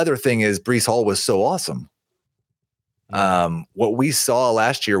 But the other thing is Breece Hall was so awesome. What we saw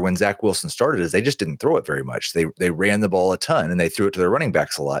last year when Zach Wilson started is they just didn't throw it very much. They ran the ball a ton and they threw it to their running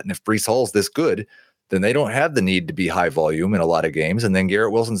backs a lot. And if Breece Hall's this good, then they don't have the need to be high volume in a lot of games. And then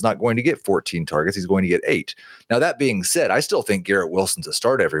Garrett Wilson's not going to get 14 targets. He's going to get 8. Now, that being said, I still think Garrett Wilson's a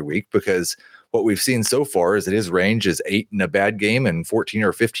start every week, because what we've seen so far is that his range is 8 in a bad game and 14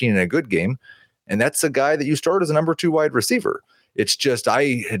 or 15 in a good game. And that's a guy that you start as a number 2 wide receiver. It's just,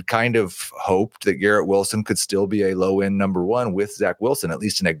 I had kind of hoped that Garrett Wilson could still be a low-end number 1 with Zach Wilson, at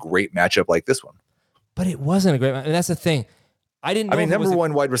least in a great matchup like this one. But it wasn't a great matchup. And that's the thing. I didn't know. I mean, number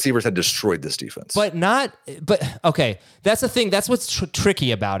 1 wide receivers had destroyed this defense. But okay. That's the thing. That's what's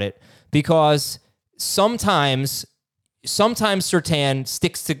tricky about it, because sometimes Surtain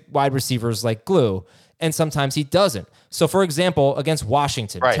sticks to wide receivers like glue, and sometimes he doesn't. So, for example, against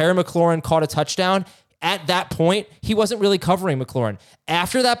Washington, Terry McLaurin caught a touchdown. At that point, he wasn't really covering McLaurin.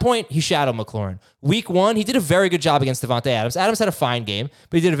 After that point, he shadowed McLaurin. Week 1, he did a very good job against Devontae Adams. Adams had a fine game,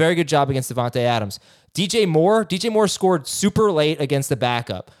 but he did a very good job against Devontae Adams. DJ Moore scored super late against the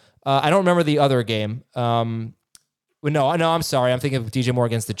backup. I don't remember the other game. No, I'm sorry. I'm thinking of DJ Moore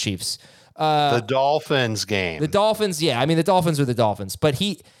against the Chiefs. The Dolphins game. The Dolphins, yeah. I mean, the Dolphins were the Dolphins, but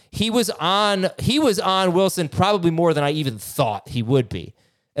he was on Wilson probably more than I even thought he would be.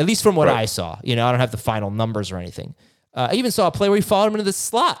 At least from what I saw. I don't have the final numbers or anything. I even saw a play where he followed him into the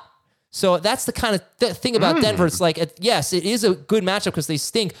slot. So that's the kind of thing about Denver. It's like, yes, it is a good matchup because they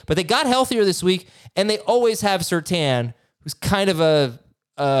stink, but they got healthier this week, and they always have Surtain, who's kind of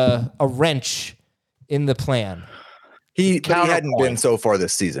a wrench in the plan. He hadn't been so far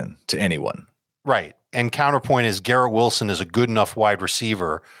this season to anyone. Right. And counterpoint is Garrett Wilson is a good enough wide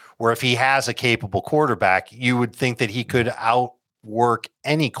receiver where if he has a capable quarterback, you would think that he could outwork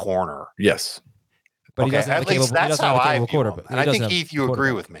any corner. Yes. But he doesn't have a capable, that's how I view quarterback. And I think, Heath, you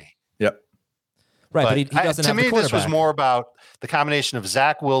agree with me. Yep. Right, but he doesn't have the quarterback. To me, this was more about the combination of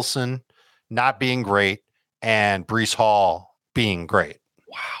Zach Wilson not being great and Breece Hall being great.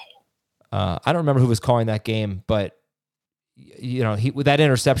 Wow. I don't remember who was calling that game, but with that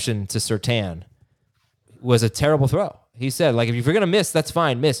interception to Surtain was a terrible throw. He said, like, if you're going to miss, that's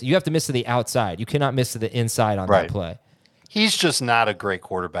fine. Miss. You have to miss to the outside. You cannot miss to the inside on that play. He's just not a great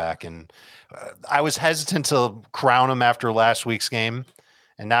quarterback, and I was hesitant to crown him after last week's game,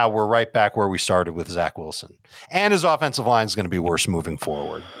 and now we're right back where we started with Zach Wilson. And his offensive line is going to be worse moving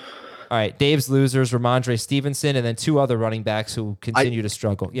forward. All right, Dave's losers, Ramondre Stevenson, and then 2 other running backs who continue to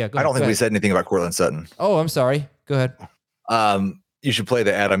struggle. Yeah, I don't think we said anything about Cortland Sutton. Oh, I'm sorry. Go ahead. You should play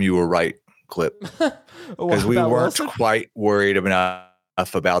the Adam You Were Right clip, because we weren't quite worried enough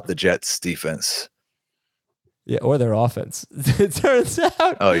about the Jets defense. Yeah, or their offense. It turns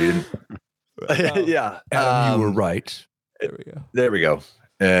out. Oh, you didn't? Yeah. Adam, you were right. There we go.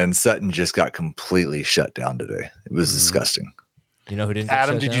 And Sutton just got completely shut down today. It was disgusting. You know who didn't?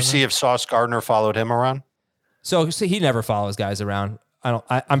 Adam, did you see if Sauce Gardner followed him around? So he never follows guys around.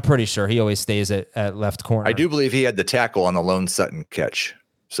 I'm pretty sure he always stays at left corner. I do believe he had the tackle on the lone Sutton catch.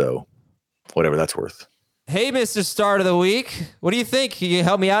 So whatever that's worth. Hey, Mr. Start of the Week. What do you think? Can you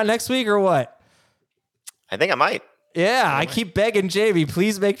help me out next week or what? I think I might. Yeah, I keep begging Jamie,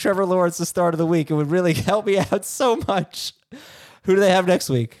 please make Trevor Lawrence the start of the week. It would really help me out so much. Who do they have next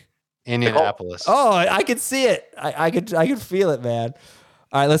week? Indianapolis. Oh, I could see it. I could feel it, man.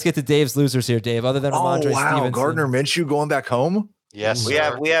 All right, let's get to Dave's losers here, Dave. Other than Ramondre Stevenson. Gardner Minshew going back home? Yes, we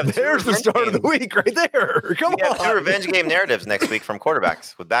have. There's the start of the week right there. Come on. We have 2 revenge game narratives next week from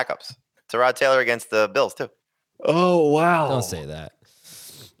quarterbacks with backups. Tyrod Taylor against the Bills too. Oh wow! Don't say that.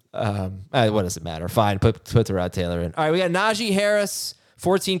 What does it matter? Fine, put Tyrod Taylor in. All right, we got Najee Harris,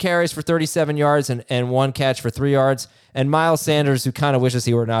 14 carries for 37 yards and 1 catch for 3 yards, and Miles Sanders, who kind of wishes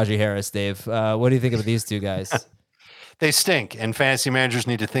he were Najee Harris. Dave, what do you think of these 2 guys? They stink, and fantasy managers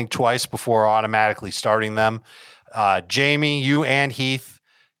need to think twice before automatically starting them. Jamie, you and Heath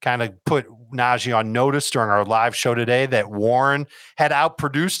kind of put Najee on notice during our live show today that Warren had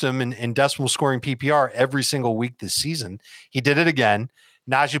outproduced him in decimal scoring PPR every single week this season. He did it again.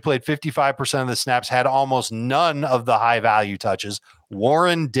 Najee played 55% of the snaps, had almost none of the high value touches.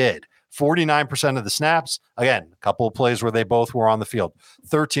 Warren did 49% of the snaps. Again, a couple of plays where they both were on the field.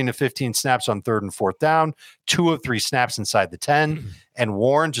 13 to 15 snaps on 3rd and 4th down, 2 of 3 snaps inside the 10. And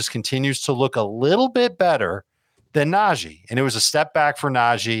Warren just continues to look a little bit better than Najee. And it was a step back for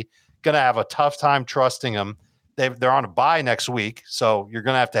Najee. Going to have a tough time trusting him. They're on a bye next week, so you're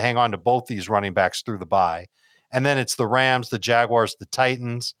going to have to hang on to both these running backs through the bye. And then it's the Rams, the Jaguars, the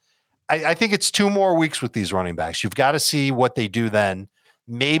Titans. I think it's 2 more weeks with these running backs. You've got to see what they do then.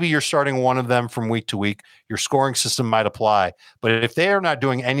 Maybe you're starting one of them from week to week. Your scoring system might apply. But if they are not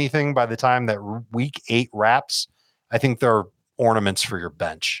doing anything by the time that week 8 wraps, I think they're ornaments for your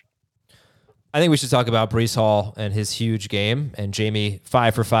bench. I think we should talk about Breece Hall and his huge game. And Jamie,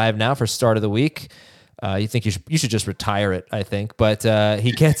 5 for 5 now for start of the week. You think you should just retire it, I think. But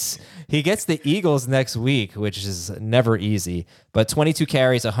he gets the Eagles next week, which is never easy. But 22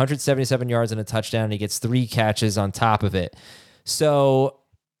 carries, 177 yards and a touchdown. And he gets 3 catches on top of it. So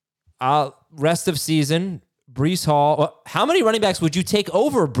rest of season, Breece Hall. Well, how many running backs would you take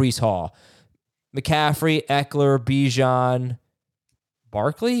over Breece Hall? McCaffrey, Eckler, Bijan,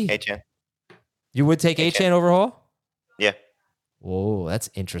 Barkley? Achane. You would take Achane over Hall? Yeah. Whoa, that's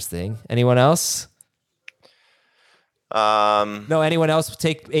interesting. Anyone else? No, anyone else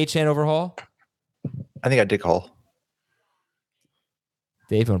take Achane over Hall? I think I'd take Hall.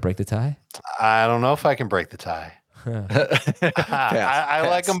 Dave, you want to break the tie? I don't know if I can break the tie. I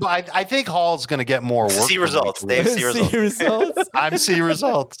like him, but I think Hall's going to get more work. See results, Dave. See results. I'm see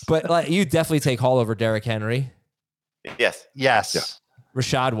results. But you definitely take Hall over Derrick Henry. Yes. Yes. Yeah.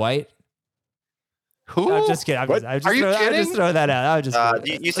 Rashad White. Who? I'm just kidding. Are you kidding? I'm just throwing that out.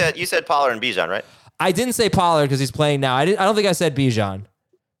 You said Pollard and Bijan, right? I didn't say Pollard because he's playing now. I don't think I said Bijan.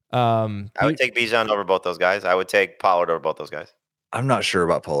 I would take Bijan over both those guys. I would take Pollard over both those guys. I'm not sure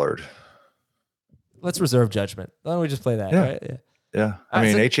about Pollard. Let's reserve judgment. Why don't we just play that? Yeah. Right? Yeah. I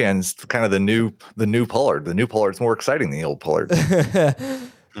mean, Achane's kind of the new Pollard. The new Pollard's more exciting than the old Pollard.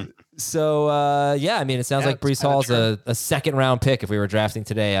 So, I mean, it sounds like Breece Hall's a second round pick if we were drafting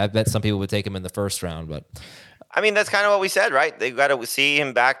today. I bet some people would take him in the first round, but I mean, that's kind of what we said, right? They've got to see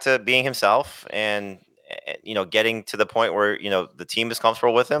him back to being himself and, getting to the point where, the team is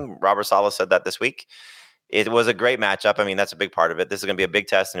comfortable with him. Robert Saleh said that this week. It was a great matchup. I mean, that's a big part of it. This is going to be a big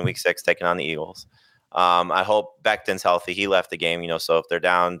test in week 6, taking on the Eagles. I hope Becton's healthy. He left the game, so if they're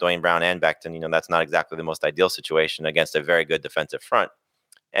down Dwayne Brown and Becton, that's not exactly the most ideal situation against a very good defensive front.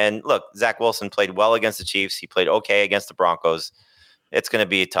 And look, Zach Wilson played well against the Chiefs. He played okay against the Broncos. It's going to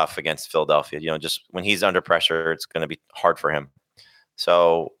be tough against Philadelphia. Just when he's under pressure, it's going to be hard for him.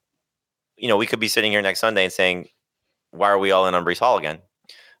 So, we could be sitting here next Sunday and saying, why are we all in on Breece Hall again?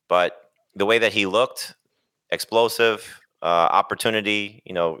 But the way that he looked, explosive, opportunity,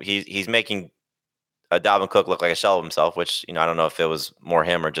 he's making Dalvin Cook look like a shell of himself, which, I don't know if it was more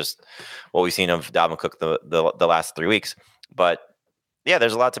him or just what we've seen of Dalvin Cook the last 3 weeks. But yeah,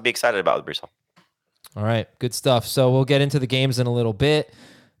 there's a lot to be excited about with Breece Hall. All right, good stuff. So we'll get into the games in a little bit.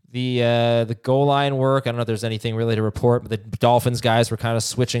 The goal line work, I don't know if there's anything really to report, but the Dolphins guys were kind of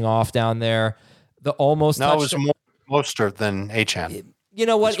switching off down there. It was more Mostert than Achane. You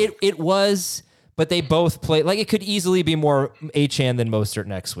know what? It was, but they both played. Like, it could easily be more Achane than Mostert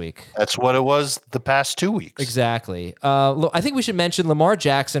next week. That's what it was the past 2 weeks. Exactly. I think we should mention Lamar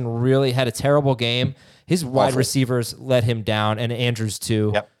Jackson really had a terrible game. His wide receivers let him down, and Andrews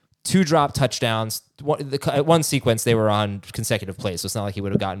too. Yep. 2 drop touchdowns. One sequence they were on consecutive plays, so it's not like he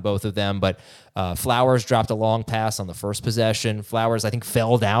would have gotten both of them. But Flowers dropped a long pass on the first possession. Flowers, I think,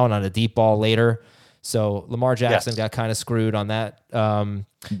 fell down on a deep ball later. So Lamar Jackson got kind of screwed on that.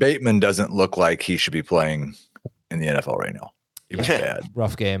 Bateman doesn't look like he should be playing in the NFL right now. He was bad.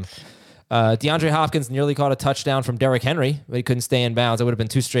 Rough game. DeAndre Hopkins nearly caught a touchdown from Derrick Henry, but he couldn't stay in bounds. It would have been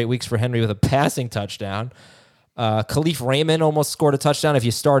 2 straight weeks for Henry with a passing touchdown. Khalif Raymond almost scored a touchdown. If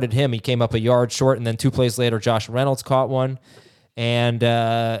you started him, he came up a yard short, and then 2 plays later, Josh Reynolds caught one. And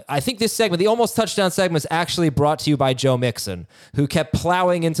I think this segment, the almost touchdown segment, is actually brought to you by Joe Mixon, who kept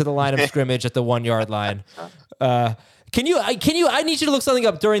plowing into the line of scrimmage at the 1 yard line. I need you to look something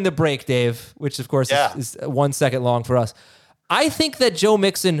up during the break, Dave, which of course is 1 second long for us. I think that Joe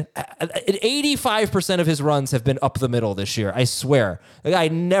Mixon, 85% of his runs have been up the middle this year. I swear. The guy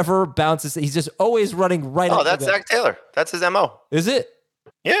never bounces. He's just always running right up. Oh, that's Zach Taylor. That's his MO. Is it?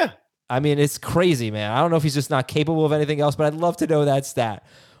 Yeah. I mean, it's crazy, man. I don't know if he's just not capable of anything else, but I'd love to know that stat.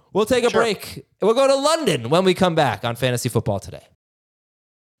 We'll take a break. We'll go to London when we come back on Fantasy Football Today.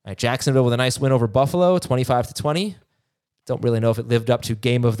 All right, Jacksonville with a nice win over Buffalo, 25-20. Don't really know if it lived up to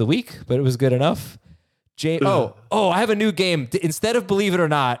game of the week, but it was good enough. I have a new game. Instead of Believe It or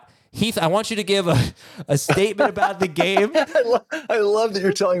Not, Heath, I want you to give a statement about the game. I love that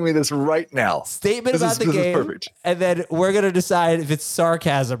you're telling me this right now. Statement about the game, perfect. And then we're going to decide if it's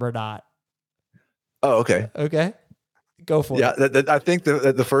sarcasm or not. Oh, okay. Okay. Go for it. Yeah, I think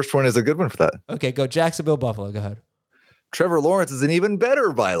the first one is a good one for that. Okay, go Jacksonville, Buffalo. Go ahead. Trevor Lawrence is an even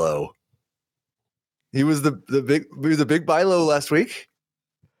better buy low. He was the big buy low last week.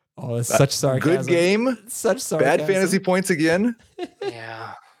 Oh, it's such sarcasm. Good game. Such sarcasm. Bad fantasy points again.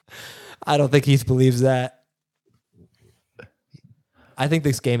 Yeah. I don't think Heath believes that. I think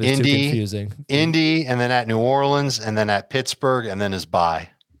this game is too confusing. Indy, and then at New Orleans, and then at Pittsburgh, and then his bye.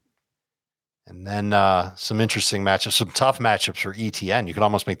 And then some interesting matchups, some tough matchups for ETN. You could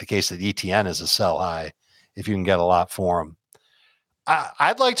almost make the case that ETN is a sell high if you can get a lot for him.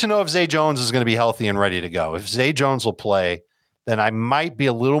 I'd like to know if Zay Jones is going to be healthy and ready to go. If Zay Jones will play, then I might be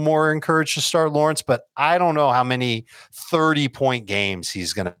a little more encouraged to start Lawrence, but I don't know how many 30-point games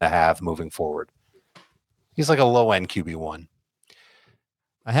he's going to have moving forward. He's like a low-end QB1.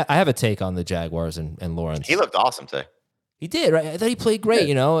 I have a take on the Jaguars and Lawrence. He looked awesome today. He did, right? I thought he played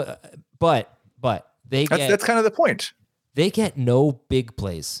great, but that's kind of the point. They get no big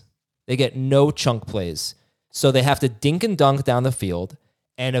plays. They get no chunk plays. So they have to dink and dunk down the field.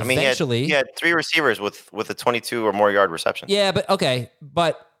 And eventually, he had 3 receivers with a 22 or more yard reception. Yeah, but okay,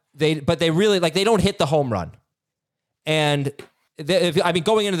 but they really they don't hit the home run. And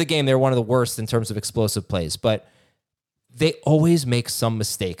going into the game, they're one of the worst in terms of explosive plays, but they always make some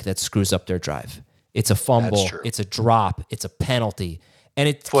mistake that screws up their drive. It's a fumble, it's a drop, it's a penalty, and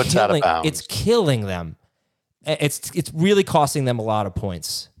it's killing them. It's really costing them a lot of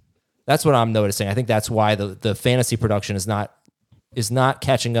points. That's what I'm noticing. I think that's why the fantasy production is not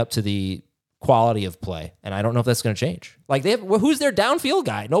catching up to the quality of play, and I don't know if that's going to change. Who's their downfield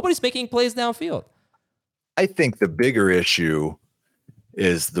guy? Nobody's making plays downfield. I think the bigger issue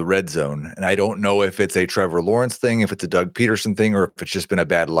is the red zone, and I don't know if it's a Trevor Lawrence thing, if it's a Doug Peterson thing, or if it's just been a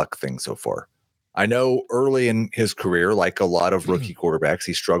bad luck thing so far. I know early in his career, like a lot of rookie quarterbacks,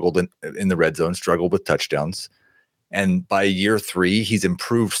 he struggled in the red zone, struggled with touchdowns. And by year 3, he's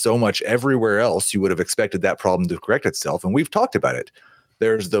improved so much everywhere else. You would have expected that problem to correct itself. And we've talked about it.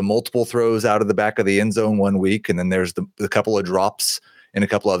 There's the multiple throws out of the back of the end zone one week. And then there's the couple of drops in a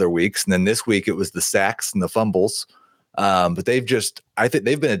couple other weeks. And then this week it was the sacks and the fumbles. But I think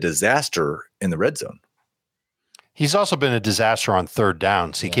they've been a disaster in the red zone. He's also been a disaster on third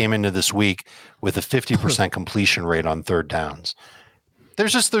downs. He came into this week with a 50% completion rate on third downs.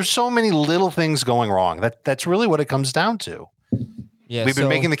 There's so many little things going wrong. That's really what it comes down to. Yeah, we've been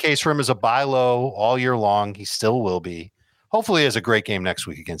making the case for him as a buy low all year long. He still will be. Hopefully, he has a great game next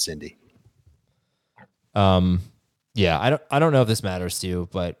week against Indy. Yeah, I don't know if this matters to you,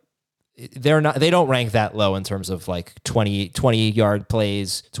 but they don't rank that low in terms of 20-yard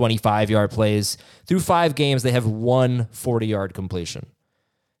plays, 25-yard plays. Through 5 games, they have 1 40-yard completion.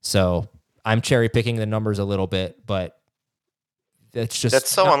 So I'm cherry picking the numbers a little bit, but that's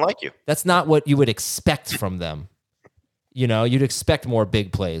so unlike you. That's not what you would expect from them. You'd expect more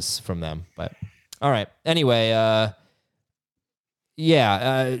big plays from them. But all right. Anyway,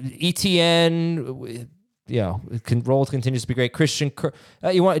 ETN. Role continues to be great. Christian Kirk.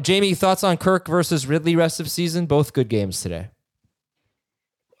 Jamie, thoughts on Kirk versus Ridley rest of season? Both good games today.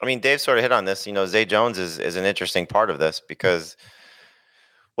 I mean, Dave sort of hit on this. Zay Jones is an interesting part of this because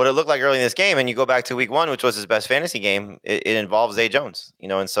what it looked like early in this game, and you go back to week 1, which was his best fantasy game, it involves Zay Jones,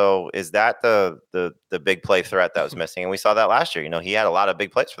 and so is that the big play threat that was missing? And we saw that last year. He had a lot of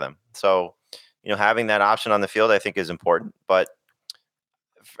big plays for them. So, having that option on the field, I think is important, but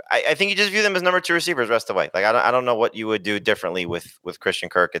I think you just view them as number 2 receivers rest of the way. I don't know what you would do differently with Christian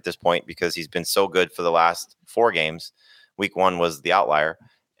Kirk at this point because he's been so good for the last 4 games. Week 1 was the outlier.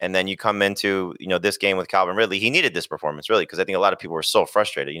 And then you come into, this game with Calvin Ridley. He needed this performance, really, because I think a lot of people were so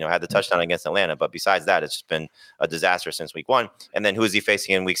frustrated. Had the touchdown against Atlanta. But besides that, it's just been a disaster since week 1. And then who is he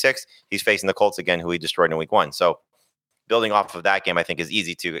facing in week 6? He's facing the Colts again, who he destroyed in week 1. So building off of that game, I think, is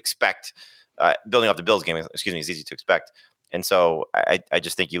easy to expect. Building off the Bills game, is easy to expect. And so I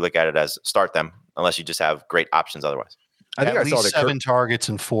just think you look at it as start them unless you just have great options otherwise. I think at least 7 targets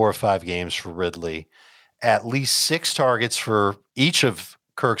in 4 or 5 games for Ridley. At least 6 targets for each of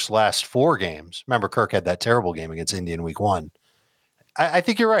Kirk's last 4 games. Remember, Kirk had that terrible game against Indy in week 1. I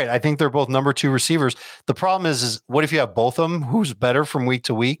think you're right. I think they're both number 2 receivers. The problem is what if you have both of them? Who's better from week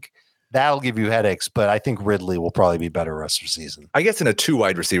to week? that'll give you headaches. But I think Ridley will probably be better rest of the season. I guess in a 2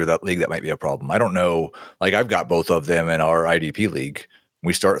 wide receiver league, that might be a problem. I don't know. Like I've got both of them in our IDP league.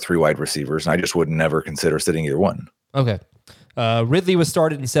 We start 3 wide receivers, and I just would never consider sitting either one. Okay. Ridley was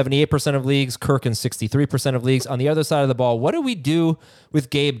started in 78% of leagues, Kirk in 63% of leagues. On the other side of the ball, what do we do with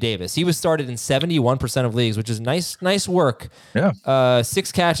Gabe Davis? He was started in 71% of leagues, which is nice work. Yeah.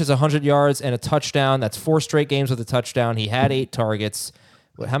 6 catches, 100 yards, and a touchdown. That's 4 straight games with a touchdown. He had 8 targets.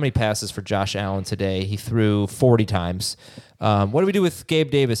 How many passes for Josh Allen today? He threw 40 times. What do we do with Gabe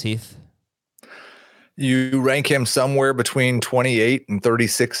Davis, Heath? You rank him somewhere between 28 and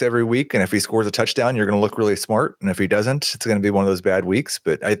 36 every week. And if he scores a touchdown, you're going to look really smart. And if he doesn't, it's going to be one of those bad weeks.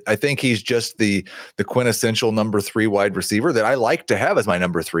 But I think he's just the quintessential number 3 wide receiver that I like to have as my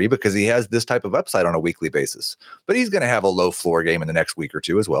number 3 because he has this type of upside on a weekly basis. But he's going to have a low floor game in the next week or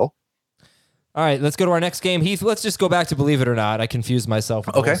 2 as well. All right, let's go to our next game. Heath, let's just go back to Believe It or Not. I confused myself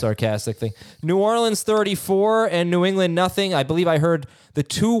with the whole sarcastic thing. New Orleans 34 and New England nothing. I believe I heard the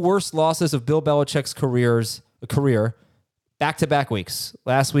 2 worst losses of Bill Belichick's career back-to-back weeks,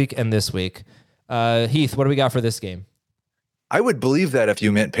 last week and this week. Heath, what do we got for this game? I would believe that if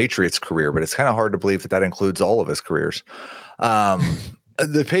you meant Patriots' career, but it's kind of hard to believe that includes all of his careers.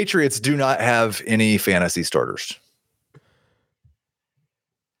 The Patriots do not have any fantasy starters.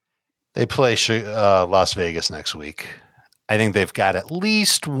 They play Las Vegas next week. I think they've got at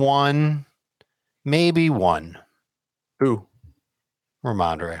least one, maybe one. Who?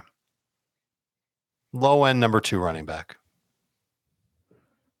 Ramondre. Low end number 2 running back.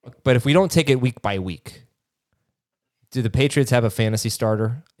 But if we don't take it week by week, do the Patriots have a fantasy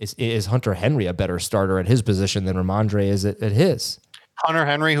starter? Is Hunter Henry a better starter at his position than Ramondre is at his? Hunter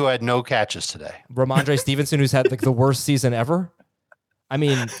Henry, who had no catches today. Ramondre Stevenson, who's had like the worst season ever. I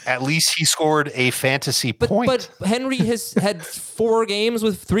mean, at least he scored a fantasy point. But Henry has had 3 games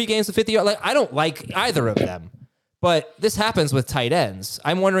with 50 yards. Like, I don't like either of them. But this happens with tight ends.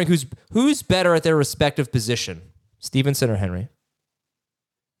 I'm wondering who's better at their respective position, Stevenson or Henry?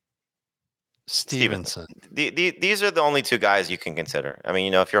 Stevenson. These are the only 2 guys you can consider. I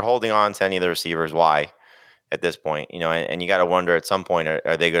mean, if you're holding on to any of the receivers, why at this point? And you got to wonder at some point,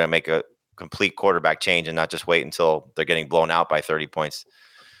 are they going to make a complete quarterback change and not just wait until they're getting blown out by 30 points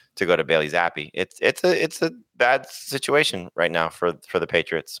to go to Bailey Zappi? It's a bad situation right now for the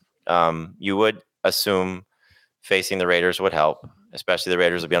Patriots. You would assume facing the Raiders would help, especially the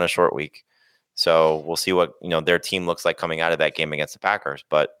Raiders will be on a short week. So we'll see what their team looks like coming out of that game against the Packers.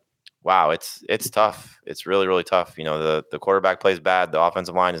 But wow, it's tough. It's really, really tough. The quarterback plays bad. The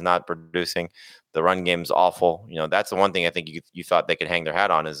offensive line is not producing. The run game's awful. That's the one thing I think you thought they could hang their hat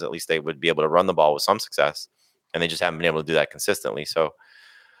on, is at least they would be able to run the ball with some success, and they just haven't been able to do that consistently. So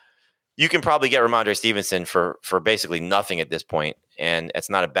you can probably get Ramondre Stevenson for basically nothing at this point, and it's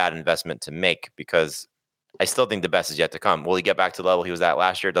not a bad investment to make because I still think the best is yet to come. Will he get back to the level he was at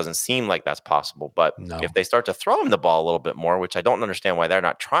last year? It doesn't seem like that's possible, but if they start to throw him the ball a little bit more, which I don't understand why they're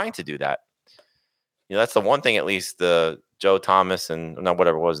not trying to do that. That's the one thing at least the Joe Thomas and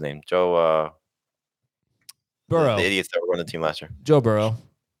whatever was his name, Joe Burrow. The idiots that were on the team last year. Joe Burrow.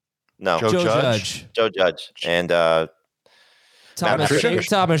 No. Joe Judge. Joe Judge. And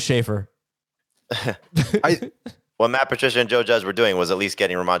Thomas Schaefer. What Matt Patricia and Joe Judge were doing was at least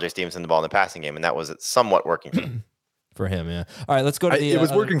getting Ramondre Stevenson the ball in the passing game, and that was somewhat working for him. For him, yeah. All right, let's go to the... It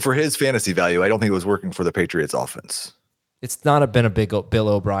was working for his fantasy value. I don't think it was working for the Patriots offense. It's not been a big Bill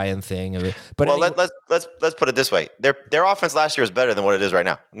O'Brien thing. But let's put it this way. Their offense last year is better than what it is right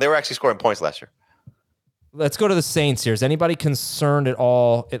now. They were actually scoring points last year. Let's go to the Saints here. Is anybody concerned at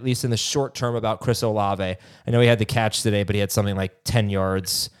all, at least in the short term, about Chris Olave? I know he had the catch today, but he had something like 10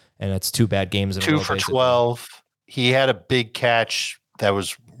 yards, and it's 2 bad games in a row. 2 for 12. He had a big catch that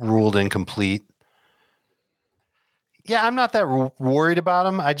was ruled incomplete. Yeah, I'm not that worried about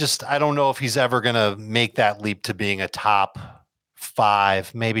him. I don't know if he's ever going to make that leap to being a top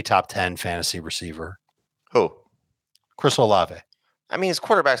 5, maybe top 10 fantasy receiver. Who? Chris Olave. I mean, his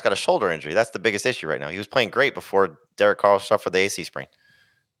quarterback's got a shoulder injury. That's the biggest issue right now. He was playing great before Derek Carr suffered the AC sprain.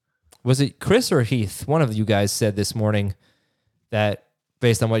 Was it Chris or Heath? One of you guys said this morning that,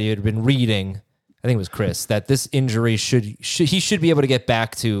 based on what you had been reading, I think it was Chris, that this injury he should be able to get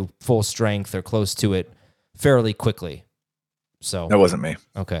back to full strength or close to it fairly quickly. So that wasn't me.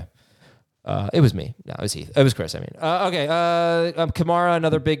 Okay. It was me. No, it was Heath. It was Chris, I mean. Okay. Kamara,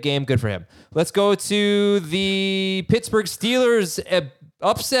 another big game. Good for him. Let's go to the Pittsburgh Steelers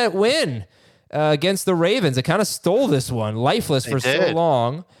upset win against the Ravens. It kind of stole this one. Lifeless for so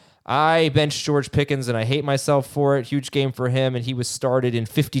long. I benched George Pickens, and I hate myself for it. Huge game for him, and he was started in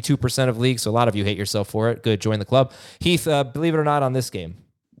 52% of leagues, so a lot of you hate yourself for it. Good. Join the club. Heath, believe it or not, on this game.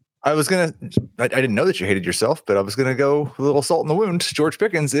 I didn't know that you hated yourself, but I was gonna go a little salt in the wound. George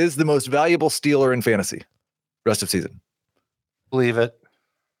Pickens is the most valuable Steeler in fantasy rest of season. Believe it.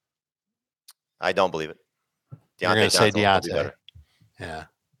 I don't believe it. You're going to say Johnson will be Deontay. better. Yeah.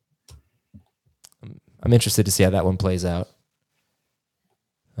 I'm interested to see how that one plays out.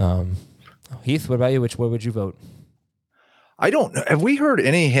 Heath, what about you? What would you vote? I don't know. Have we heard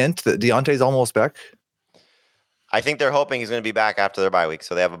any hint that Deontay's almost back? I think they're hoping he's going to be back after their bye week.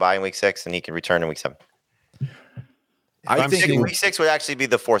 So they have a bye in week 6 and he can return in week 7. I think week 6 would actually be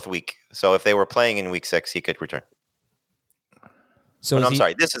the 4th week. So if they were playing in week 6, he could return. So I'm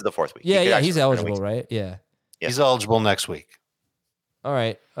sorry. This is the 4th week. Yeah, he's eligible, right? Yeah. He's eligible next week. All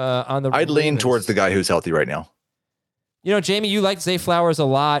right. On the I'd lean Ravens, towards the guy who's healthy right now. You know, Jamie, you liked Zay Flowers a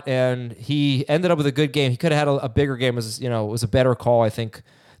lot, and he ended up with a good game. He could have had a bigger game. It was a better call, I think,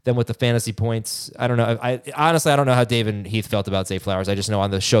 than with the fantasy points. I don't know. I honestly don't know how Dave and Heath felt about Zay Flowers. I just know on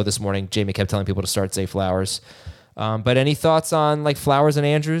the show this morning, Jamie kept telling people to start Zay Flowers. But any thoughts on like Flowers and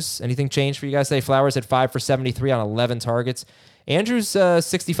Andrews? Anything changed for you guys? Zay Flowers at 5 for 73 on 11 targets. Andrews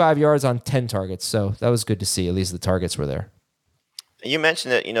 65 yards on 10 targets. So that was good to see. At least the targets were there. You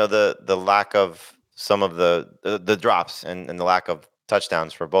mentioned that, the lack of some of the drops and the lack of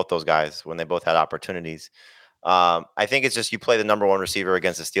touchdowns for both those guys when they both had opportunities. I think it's just you play the number one receiver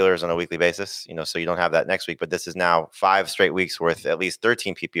against the Steelers on a weekly basis, so you don't have that next week. But this is now 5 straight weeks worth at least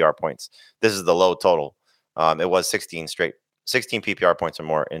 13 PPR points. This is the low total. It was 16 PPR points or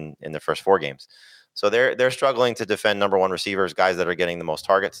more in the first 4 games. So they're struggling to defend number one receivers, guys that are getting the most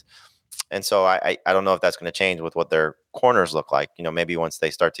targets. And so I don't know if that's going to change with what their corners look like. Maybe once they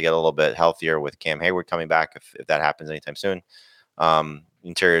start to get a little bit healthier with Cam Hayward coming back, if that happens anytime soon.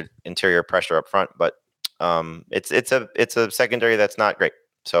 Interior pressure up front, but it's a secondary that's not great.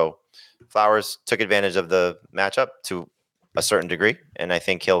 So Flowers took advantage of the matchup to a certain degree, and I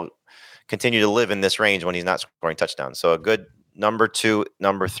think he'll continue to live in this range when he's not scoring touchdowns. So a good number 2,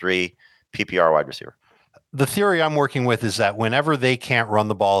 number 3 PPR wide receiver. The theory I'm working with is that whenever they can't run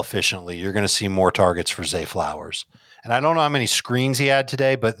the ball efficiently, you're going to see more targets for Zay Flowers. And I don't know how many screens he had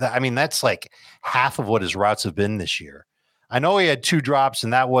today, but that's like half of what his routes have been this year. I know he had 2 drops,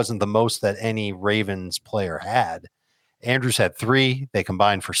 and that wasn't the most that any Ravens player had. Andrews had 3. They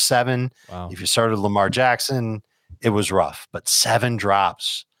combined for 7. Wow. If you started Lamar Jackson, it was rough, but 7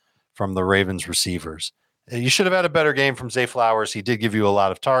 drops from the Ravens receivers. You should have had a better game from Zay Flowers. He did give you a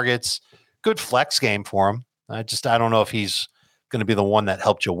lot of targets. Good flex game for him. I don't know if he's going to be the one that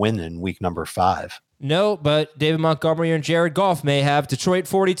helped you win in week number 5. No, but David Montgomery and Jared Goff may have. Detroit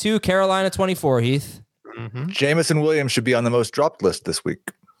 42, Carolina 24, Heath. Mm-hmm. Jameson Williams should be on the most dropped list this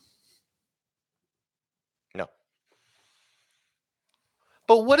week. No.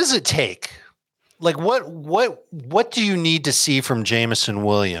 But what does it take? Like what do you need to see from Jameson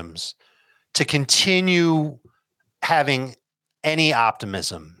Williams to continue having any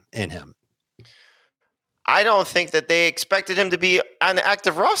optimism in him? I don't think that they expected him to be on the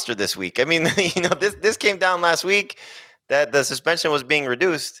active roster this week. I mean, this came down last week that the suspension was being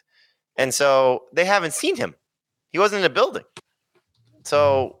reduced. And so they haven't seen him. He wasn't in the building.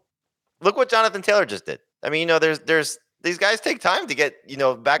 So look what Jonathan Taylor just did. I mean, there's these guys take time to get,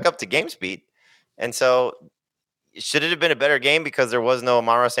 back up to game speed. And so should it have been a better game because there was no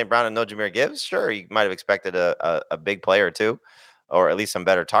Amon-Ra St. Brown and no Jahmyr Gibbs? Sure, you might have expected a big play or two, or at least some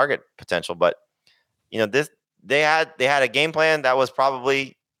better target potential. But they had a game plan that was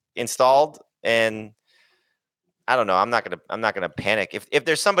probably installed, and I don't know. I'm not gonna panic if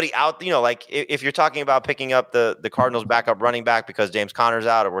there's somebody out. Like if you're talking about picking up the Cardinals' backup running back because James Conner's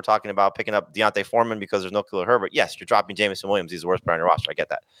out, or we're talking about picking up Deontay Foreman because there's no Khalil Herbert. Yes, you're dropping Jameson Williams. He's the worst player on your roster. I get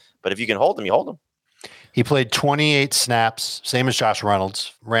that. But if you can hold him, you hold him. He played 28 snaps, same as Josh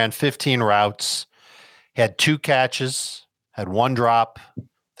Reynolds, ran 15 routes, had 2 catches, had 1 drop.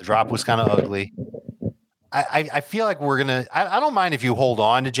 The drop was kind of ugly. I feel like we're going to – I don't mind if you hold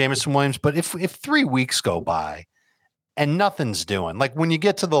on to Jameson Williams, but if 3 weeks go by and nothing's doing, like when you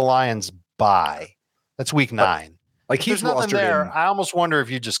get to the Lions bye, that's week 9. Like he's nothing rostered there. in, I almost wonder if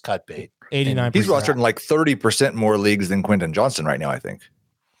you just cut bait. 89%. He's rostered in like 30% more leagues than Quentin Johnston right now, I think.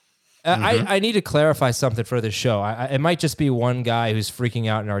 I need to clarify something for this show. It might just be one guy who's freaking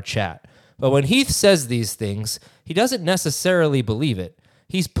out in our chat. But when Heath says these things, he doesn't necessarily believe it.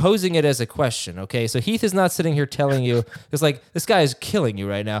 He's posing it as a question, okay? So Heath is not sitting here telling you, it's like, this guy is killing you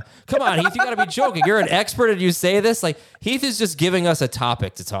right now. Come on, Heath, you got to be joking. You're an expert and you say this? Like, Heath is just giving us a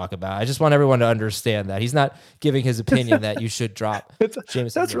topic to talk about. I just want everyone to understand that. He's not giving his opinion that you should drop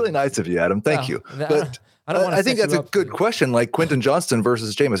Jameson. That's really nice of you, Adam. Thank you. But I think that's a good question, like Quentin Johnston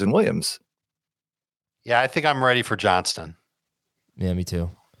versus Jameson Williams. Yeah, I think I'm ready for Johnston. Yeah, me too.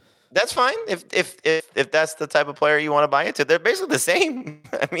 That's fine. If that's the type of player you want to buy into, they're basically the same.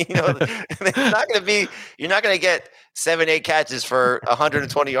 I mean, it's not going to be. You're not going to get 7-8 catches for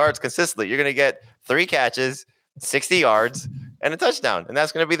 120 yards consistently. You're going to get 3 catches, 60 yards, and a touchdown, and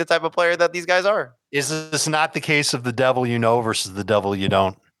that's going to be the type of player that these guys are. Is this not the case of the devil you know versus the devil you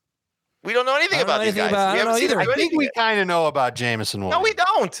don't? We don't know anything about these guys. I think we kind of know about Jameson Williams. No, we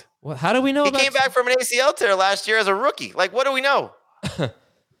don't. Well, how do we know? He came back from an ACL tear last year as a rookie. Like, what do we know? All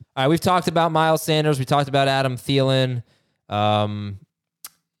right, we've talked about Miles Sanders. We talked about Adam Thielen.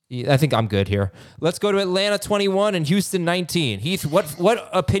 I think I'm good here. Let's go to Atlanta 21 and Houston 19. Heath, what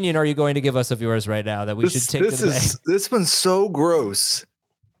opinion are you going to give us of yours right now that we should take today? This one's so gross,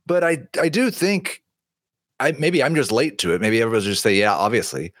 but I do think maybe I'm just late to it. Maybe everybody's just say, yeah,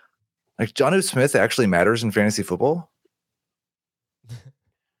 obviously. Like Jonnu Smith actually matters in fantasy football.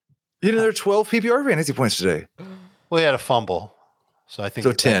 There are 12 PPR fantasy points today. Well, he had a fumble. So I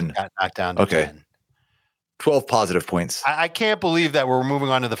think 10 got knocked down to 10. 12 positive points. I can't believe that we're moving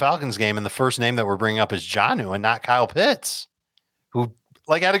on to the Falcons game, and the first name that we're bringing up is Jonnu and not Kyle Pitts, who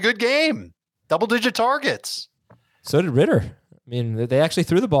had a good game, double-digit targets. So did Ritter. I mean, they actually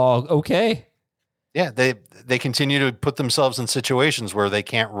threw the ball okay. Yeah, they continue to put themselves in situations where they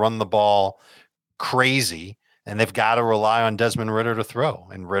can't run the ball crazy, and they've got to rely on Desmond Ritter to throw.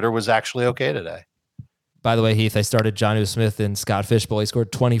 And Ritter was actually okay today. By the way, Heath, I started Jonnu Smith in Scott Fishbowl. He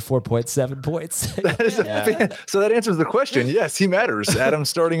scored 24.7 points. So that answers the question. Yes, he matters. Adam's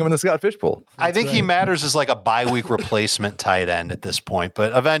starting him in the Scott Fishbowl. I think he matters as like a bye-week replacement tight end at this point,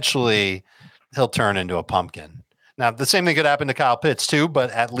 but eventually he'll turn into a pumpkin. Now, the same thing could happen to Kyle Pitts too, but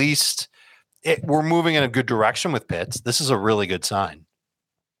at least we're moving in a good direction with Pitts. This is a really good sign.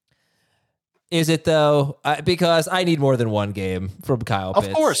 Is it though? Because I need more than one game from Kyle Pitts.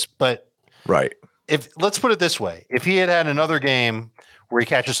 Of course, but right. Let's put it this way. If he had another game where he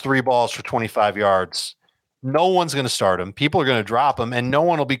catches 3 balls for 25 yards, no one's going to start him. People are going to drop him, and no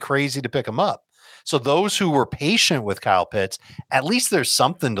one will be crazy to pick him up. So those who were patient with Kyle Pitts, at least there's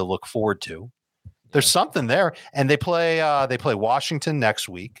something to look forward to. There's something there. And they play Washington next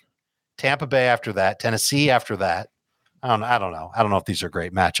week, Tampa Bay after that, Tennessee after that. I don't know. I don't know if these are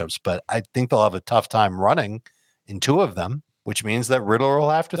great matchups, but I think they'll have a tough time running in 2 of them, which means that Riddle will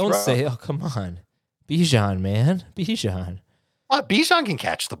have to throw. Don't say, oh, come on. Bijan, man. Bijan. Well, Bijan can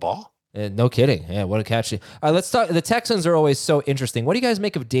catch the ball. No kidding. Yeah, what a catch. All right, let's talk. The Texans are always so interesting. What do you guys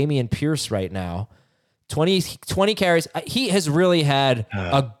make of Dameon Pierce right now? 20 carries. He has really had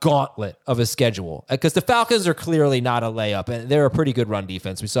a gauntlet of a schedule because the Falcons are clearly not a layup, and they're a pretty good run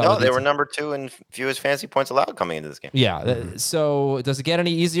defense. We saw. No, they were number 2 in fewest fantasy points allowed coming into this game. Yeah. So does it get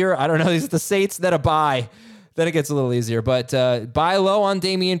any easier? I don't know. These are the Saints that a bye. Then it gets a little easier. But buy low on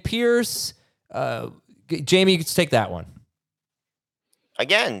Dameon Pierce. Jamie, you can take that one.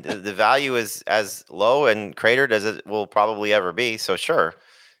 Again, the value is as low and cratered as it will probably ever be. So sure,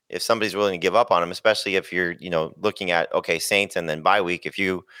 if somebody's willing to give up on him, especially if you're, looking at, Saints and then bye week,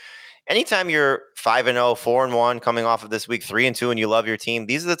 anytime you're 5-0, 4-1 coming off of this week, 3-2, and you love your team,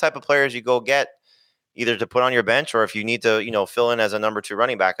 these are the type of players you go get either to put on your bench or if you need to, fill in as a number 2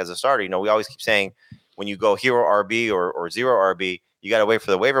 running back as a starter. We always keep saying when you go hero RB or zero RB, you got to wait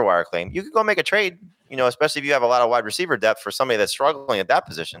for the waiver wire claim. You could go make a trade, especially if you have a lot of wide receiver depth for somebody that's struggling at that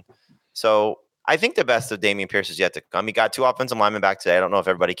position. So I think the best of Dameon Pierce is yet to come. He got 2 offensive linemen back today. I don't know if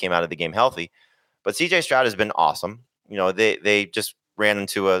everybody came out of the game healthy, but CJ Stroud has been awesome. They just ran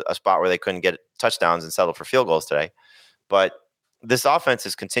into a spot where they couldn't get touchdowns and settled for field goals today. But this offense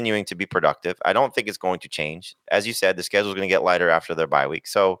is continuing to be productive. I don't think it's going to change. As you said, the schedule is going to get lighter after their bye week.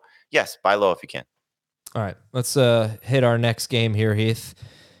 So yes, buy low if you can. All right, let's hit our next game here, Heath.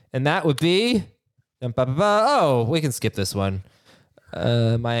 And that would be... Oh, we can skip this one.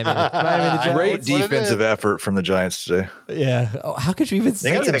 Miami the Giants. Great defensive effort from the Giants today. Yeah. Oh, how could you even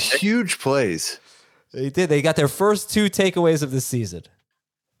say that? They got some huge plays. They did. They got their first 2 takeaways of the season.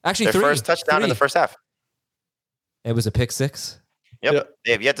 Actually, their 3. First touchdown in the first half. It was a pick 6? Yep.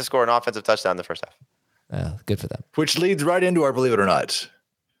 They have yet to score an offensive touchdown in the first half. Good for them. Which leads right into our believe it or not.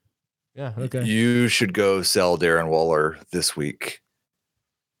 Yeah, okay. You should go sell Darren Waller this week.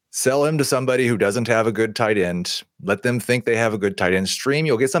 Sell him to somebody who doesn't have a good tight end. Let them think they have a good tight end stream.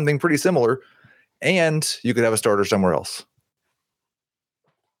 You'll get something pretty similar, and you could have a starter somewhere else.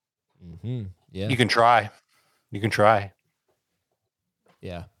 Mm-hmm. Yeah, you can try.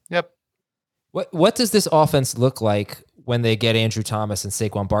 Yeah. Yep. What does this offense look like when they get Andrew Thomas and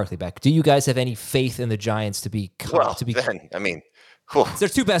Saquon Barkley back? Do you guys have any faith in the Giants to be? It's their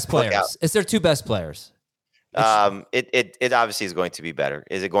 2 best players. It's their 2 best players. It obviously is going to be better.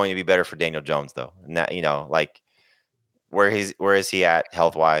 Is it going to be better for Daniel Jones though? where is he at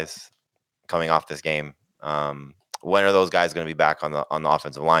health wise coming off this game? When are those guys going to be back on the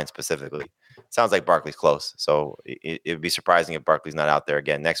offensive line specifically? Sounds like Barkley's close, so it would be surprising if Barkley's not out there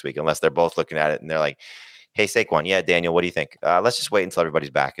again next week, unless they're both looking at it and they're like, "Hey, Saquon, yeah, Daniel, what do you think? Let's just wait until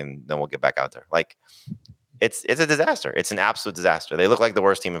everybody's back and then we'll get back out there." Like, it's a disaster. It's an absolute disaster. They look like the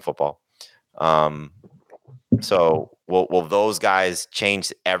worst team in football. So will those guys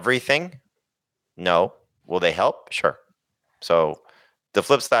change everything? No. Will they help? Sure. So the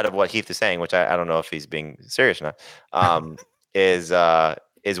flip side of what Heath is saying, which I don't know if he's being serious or not,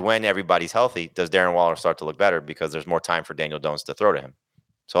 is when everybody's healthy, does Darren Waller start to look better because there's more time for Daniel Jones to throw to him?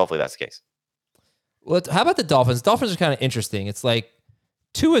 So hopefully that's the case. Well, how about the Dolphins? Dolphins are kind of interesting. It's like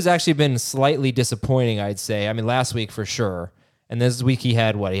Tua has actually been slightly disappointing, I'd say. I mean, last week for sure. And this week he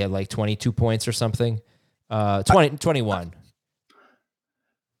had what? He had like 22 points or something. 21.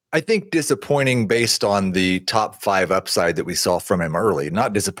 I think disappointing based on the top 5 upside that we saw from him early,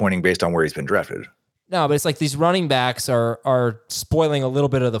 not disappointing based on where he's been drafted. No, but it's like these running backs are spoiling a little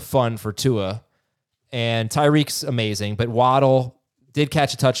bit of the fun for Tua. And Tyreek's amazing, but Waddle did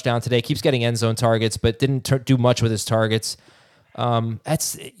catch a touchdown today, keeps getting end zone targets, but didn't do much with his targets.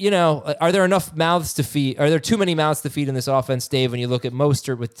 That's, are there enough mouths to feed? Are there too many mouths to feed in this offense, Dave, when you look at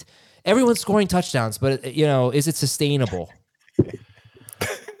Mostert with everyone scoring touchdowns, but, is it sustainable?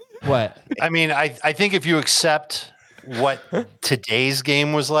 What? I mean, I think if you accept what today's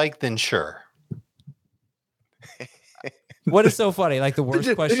game was like, then sure. What is so funny? Like the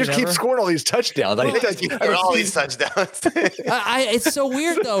worst question They just keep ever? scoring all these touchdowns. All these touchdowns. It's so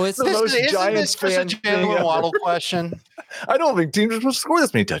weird, though. It's Isn't this just a Jalen Waddle question? I don't think teams are supposed to score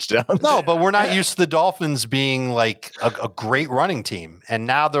this many touchdowns. No, but we're not used to the Dolphins being like a great running team. And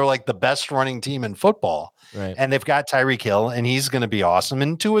now they're like the best running team in football. Right. And they've got Tyreek Hill, and he's going to be awesome.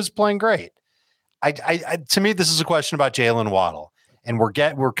 And Tua's playing great. To me, this is a question about Jalen Waddle. And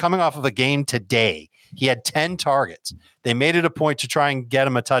we're coming off of a game today. He had 10 targets. They made it a point to try and get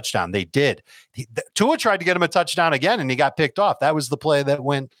him a touchdown. They did. Tua tried to get him a touchdown again, and he got picked off. That was the play that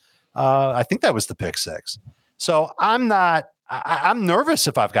went. I think that was the pick six. So I'm nervous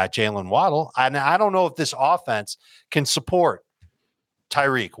if I've got Jalen Waddle, and I don't know if this offense can support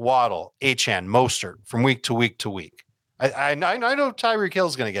Tyreek, Waddle, Achane, Mostert from week to week to week. I know Tyreek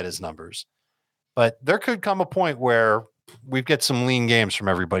Hill's going to get his numbers, but there could come a point where we get some lean games from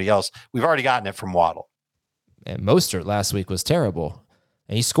everybody else. We've already gotten it from Waddle. And Mostert last week was terrible,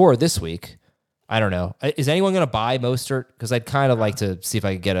 and he scored this week. I don't know. Is anyone going to buy Mostert? Because I'd kind of like to see if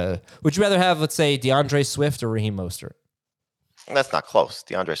I could get a. Would you rather have, let's say, DeAndre Swift or Raheem Mostert? That's not close.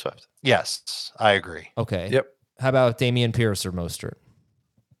 DeAndre Swift. Yes, I agree. Okay. Yep. How about Dameon Pierce or Mostert?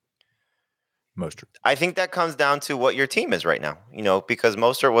 Mostert. I think that comes down to what your team is right now. Because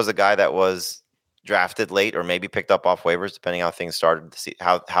Mostert was a guy that was drafted late or maybe picked up off waivers, depending how things started,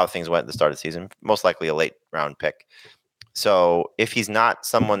 how things went at the start of the season. Most likely a late round pick. So if he's not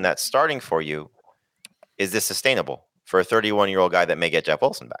someone that's starting for you, is this sustainable for a 31-year-old guy that may get Jeff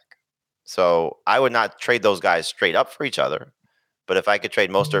Wilson back? So I would not trade those guys straight up for each other. But if I could trade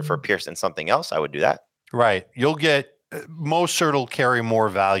Mostert for Pierce and something else, I would do that. Right. You'll get Mostert will carry more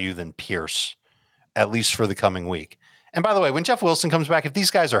value than Pierce, at least for the coming week. And by the way, when Jeff Wilson comes back, if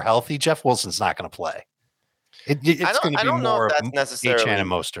these guys are healthy, Jeff Wilson's not going to play. It's going to be more of Achane and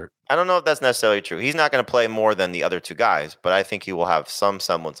Mostert. I don't know if that's necessarily true. He's not going to play more than the other two guys, but I think he will have some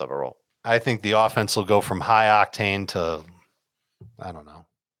semblance of a role. I think the offense will go from high octane to, I don't know,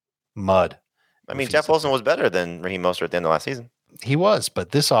 mud. I mean, Jeff Wilson was better than Raheem Mostert at the end of last season. He was,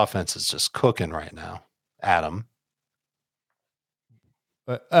 but this offense is just cooking right now. Adam.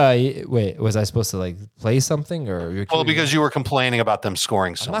 Wait, was I supposed to play something or? Well, because you were complaining about them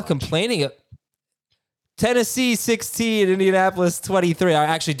scoring so I'm not much. complaining. Tennessee 16, Indianapolis 23. I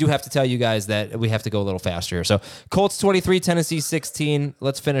actually do have to tell you guys that we have to go a little faster here. So Colts 23, Tennessee 16.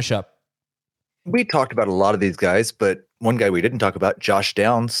 Let's finish up. We talked about a lot of these guys, but one guy we didn't talk about, Josh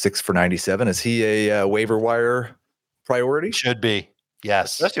Downs, 6 for 97. Is he a waiver wire priority? Should be.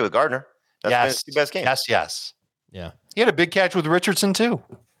 Yes. Especially with Gardner. That's the best game. Yes. Yeah. He had a big catch with Richardson too.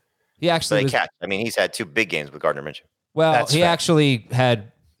 He actually he's had 2 big games with Gardner Minshew. Well, That's he fair. actually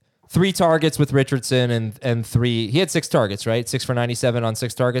had 3 targets with Richardson and 3. He had 6 targets, right? 6 for 97 on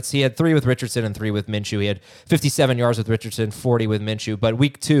 6 targets. He had 3 with Richardson and 3 with Minshew. He had 57 yards with Richardson, 40 with Minshew. But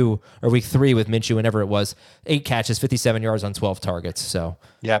week 2 or week 3 with Minshew, whenever it was, 8 catches, 57 yards on 12 targets. So,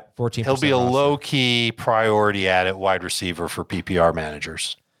 yep, 14%. He'll be a low-key priority at wide receiver for PPR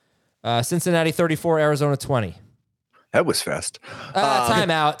managers. Cincinnati 34, Arizona 20. That was fast.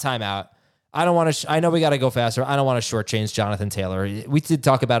 Timeout. I don't want to. I know we got to go faster. I don't want to shortchange Jonathan Taylor. We did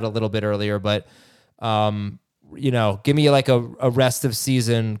talk about it a little bit earlier, but give me like a rest of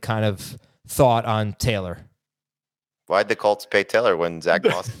season kind of thought on Taylor. Why'd the Colts pay Taylor when Zach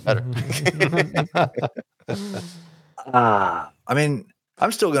Moss is better? I mean,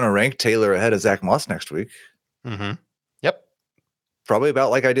 I'm still going to rank Taylor ahead of Zach Moss next week. Mm-hmm. Yep. Probably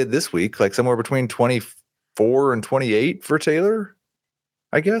about like I did this week, like somewhere between 24 and 28 for Taylor,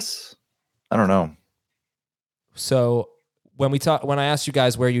 I guess. I don't know. So when I asked you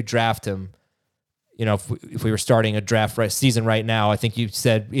guys where you draft him, if we were starting a draft season right now, I think you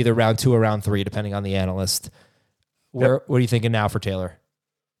said either round 2 or round 3, depending on the analyst. What are you thinking now for Taylor?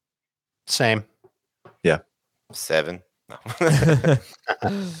 Same. Yeah. 7. No.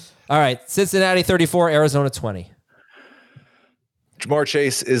 All right. Cincinnati 34, Arizona 20. Jamar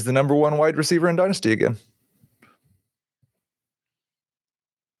Chase is the number 1 wide receiver in Dynasty again.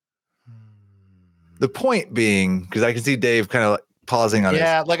 The point being, because I can see Dave kind of pausing on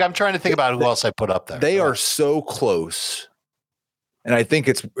Yeah, like I'm trying to think about who else I put up there. They are so close. And I think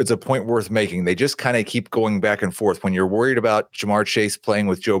it's a point worth making. They just kind of keep going back and forth. When you're worried about Jamar Chase playing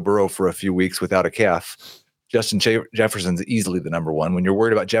with Joe Burrow for a few weeks without a calf, Justin Jefferson's easily the number 1. When you're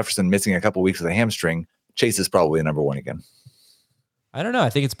worried about Jefferson missing a couple weeks with a hamstring, Chase is probably the number 1 again. I don't know.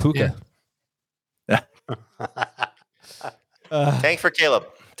 I think it's Puka. Yeah. Tank for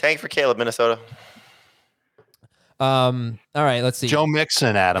Caleb, Minnesota. All right, let's see. Joe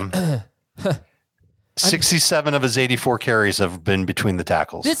Mixon, Adam. 67 of his 84 carries have been between the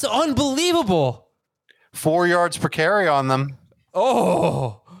tackles. It's unbelievable. 4 yards per carry on them.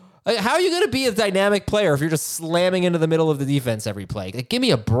 Oh, how are you going to be a dynamic player if you're just slamming into the middle of the defense every play? Like, give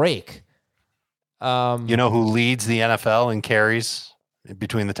me a break. You know who leads the NFL in carries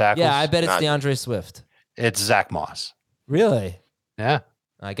between the tackles? Yeah, I bet it's DeAndre Swift. It's Zach Moss. Really? Yeah.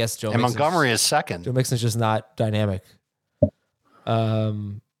 I guess Joe and Mixon's, Montgomery is second. Joe Mixon's just not dynamic.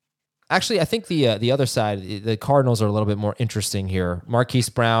 Actually, I think the other side, the Cardinals are a little bit more interesting here. Marquise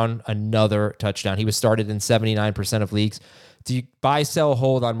Brown, another touchdown. He was started in 79% of leagues. Do you buy, sell,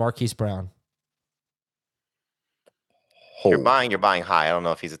 hold on Marquise Brown? Hold. You're buying high. I don't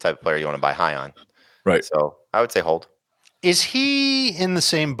know if he's the type of player you want to buy high on. Right. So I would say hold. Is he in the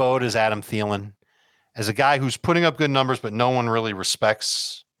same boat as Adam Thielen? As a guy who's putting up good numbers, but no one really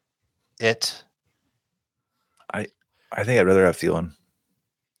respects it? I think I'd rather have Thielen.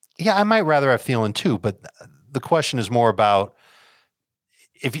 Yeah, I might rather have Thielen too, but the question is more about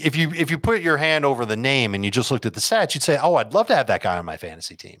if you put your hand over the name and you just looked at the stats, you'd say, "Oh, I'd love to have that guy on my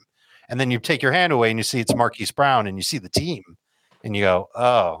fantasy team." And then you take your hand away and you see it's Marquise Brown and you see the team and you go,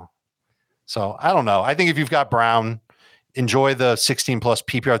 "Oh." So I don't know. I think if you've got Brown, enjoy the 16 plus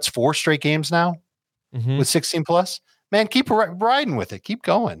PPR. It's 4 straight games now with 16 plus. Man, keep riding with it. Keep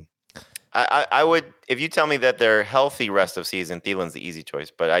going. I would, if you tell me that they're healthy rest of season, Thielen's the easy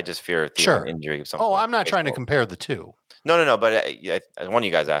choice, but I just fear Thielen injury of some point. I'm not trying to compare the two. No. But one of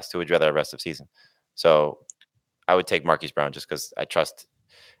you guys asked, who would you rather have rest of season? So I would take Marquise Brown just because I trust,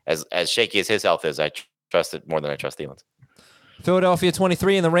 as shaky as his health is, I trust it more than I trust Thielen's. Philadelphia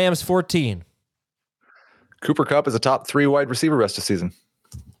 23 and the Rams 14. Cooper Kupp is a top 3 wide receiver rest of season.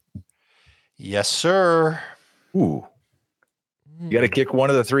 Yes, sir. Ooh. You got to kick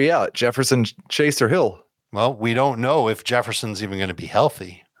one of the 3 out. Jefferson, Chase, or Hill. Well, we don't know if Jefferson's even going to be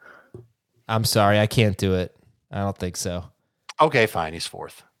healthy. I'm sorry. I can't do it. I don't think so. Okay, fine. He's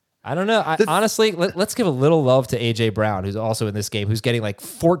 4th. I don't know. Honestly, let's give a little love to A.J. Brown, who's also in this game, who's getting like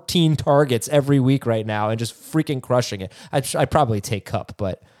 14 targets every week right now and just freaking crushing it. I'd probably take Kupp,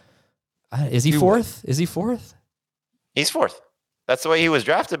 but is he 4th? Is he 4th? He's 4th. That's the way he was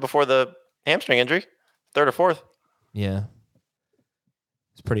drafted before the hamstring injury. 3rd or 4th. Yeah.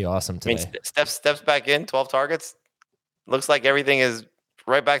 It's pretty awesome today. I mean, steps back in, 12 targets. Looks like everything is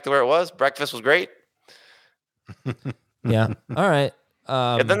right back to where it was. Breakfast was great. Yeah. All right.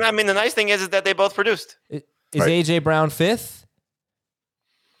 Then, I mean, the nice thing is that they both produced. Is A.J. Brown 5th?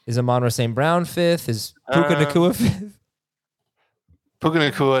 Is Amon-Ra St. Brown 5th? Is Puka Nacua 5th? Puka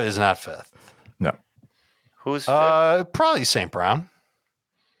Nacua is not 5th. No. Who's 5th? Probably St. Brown.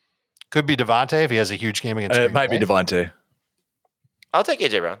 Could be Devontae if he has a huge game against It might be Devontae. I'll take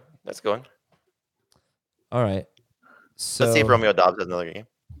A.J. Brown. That's going. All right. So, let's see if Romeo Dobbs has another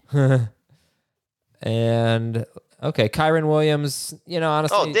game. And okay, Kyron Williams.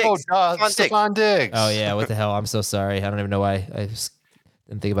 Honestly, Stephon Diggs. Oh yeah, what the hell? I'm so sorry. I don't even know why I just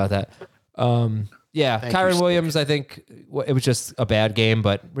didn't think about that. Yeah, Kyron Williams. I think it was just a bad game,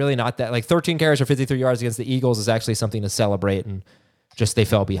 but really not that. Like 13 carries for 53 yards against the Eagles is actually something to celebrate, and just they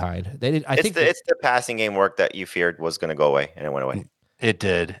fell behind. They did. It's the passing game work that you feared was going to go away, and it went away. It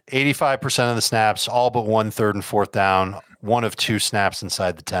did. 85% of the snaps, all but 1 3rd and 4th down. 1 of 2 snaps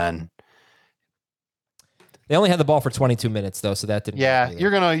inside the 10. They only had the ball for 22 minutes though, so that didn't. Yeah,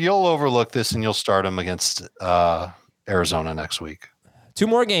 you'll overlook this and you'll start them against Arizona next week. 2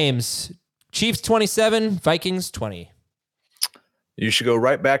 more games. Chiefs 27, Vikings 20. You should go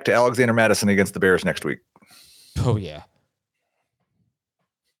right back to Alexander Madison against the Bears next week. Oh yeah.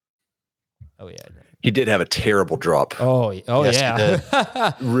 He did have a terrible drop. Yes,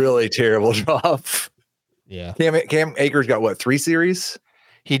 yeah. Really terrible drop. Yeah. Cam Akers got what, 3 series?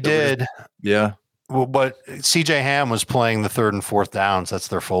 He did. Yeah. Well, but CJ Ham was playing the 3rd and 4th downs. That's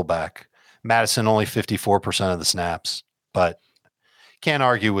their fullback. Madison only 54% of the snaps, but can't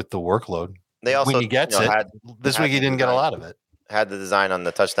argue with the workload. They also, when he gets this week he didn't get a lot of it. Had the design on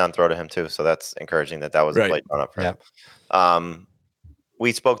the touchdown throw to him too, so that's encouraging that was a play drawn up for him.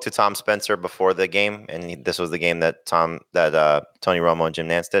 We spoke to Tom Spencer before the game, and this was the game that Tony Romo and Jim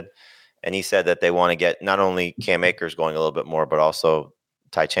Nantz did, and he said that they want to get not only Cam Akers going a little bit more, but also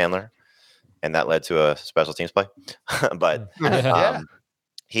Ty Chandler, and that led to a special teams play. But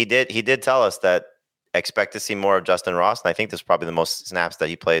he did tell us that expect to see more of Justin Ross, and I think this is probably the most snaps that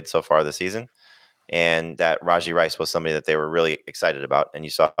he played so far this season, and that Rajee Rice was somebody that they were really excited about, and you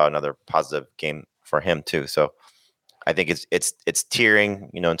saw another positive game for him too. So I think it's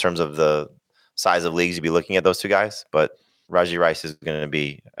tiering, in terms of the size of leagues you'd be looking at those 2 guys, but Rajee Rice is going to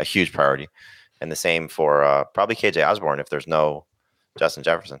be a huge priority, and the same for probably KJ Osborne if there's no Justin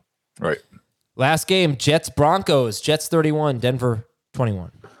Jefferson. Right. Last game, Jets Broncos. Jets 31, Denver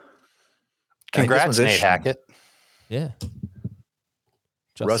 21. Congrats, Nate Hackett. Yeah.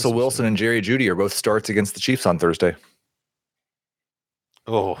 Russell Wilson and Jerry Jeudy are both starts against the Chiefs on Thursday.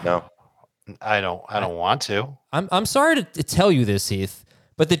 Oh no, I don't want to. I'm sorry to tell you this, Heath,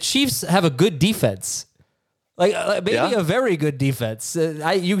 but the Chiefs have a good defense. Like maybe a very good defense.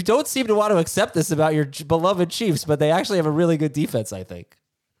 You don't seem to want to accept this about your beloved Chiefs, but they actually have a really good defense, I think.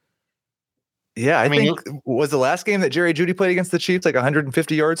 Yeah, I think was the last game that Jerry Jeudy played against the Chiefs like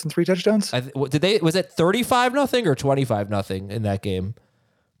 150 yards and 3 touchdowns? Was it 35-0 or 25-0 in that game?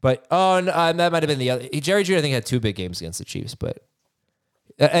 But that might have been the other. Jerry Jeudy, I think, had 2 big games against the Chiefs. But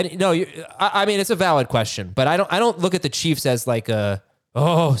I mean, it's a valid question. But I don't look at the Chiefs as like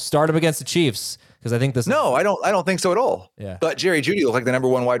start them against the Chiefs, because I think this. No, I don't think so at all. Yeah. But Jerry Jeudy looked like the number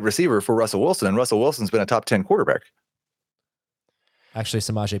 1 wide receiver for Russell Wilson, and Russell Wilson's been a top 10 quarterback. Actually,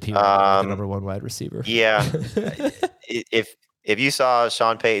 Samaje P. the number 1 wide receiver. Yeah. If you saw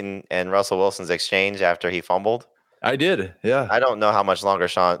Sean Payton and Russell Wilson's exchange after he fumbled, I did. Yeah. I don't know how much longer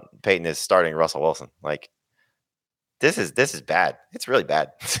Sean Payton is starting Russell Wilson. Like, this is bad. It's really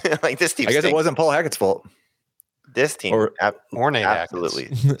bad. Like, this team. I guess stinks. it wasn't Paul Hackett's fault. This team or Nate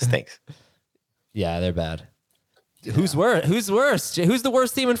absolutely stinks. Yeah, they're bad. Yeah. Who's worse? Who's the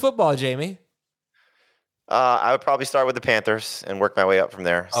worst team in football, Jamie? I would probably start with the Panthers and work my way up from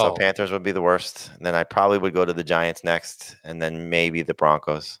there. So Panthers would be the worst. And then I probably would go to the Giants next, and then maybe the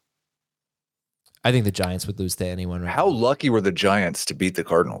Broncos. I think the Giants would lose to anyone. How lucky were the Giants to beat the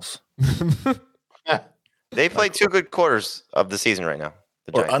Cardinals? They played 2 good quarters of the season right now.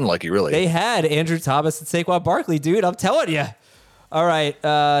 Or unlucky, really. They had Andrew Thomas and Saquon Barkley, dude. I'm telling you. All right.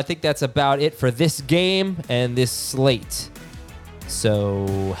 I think that's about it for this game and this slate. So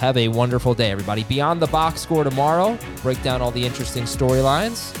have a wonderful day, everybody. Beyond the Box Score tomorrow. Break down all the interesting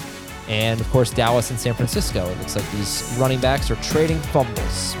storylines. And, of course, Dallas and San Francisco. It looks like these running backs are trading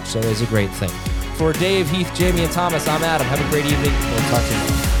fumbles, which is always a great thing. For Dave, Heath, Jamie, and Thomas, I'm Adam. Have a great evening. We'll talk to you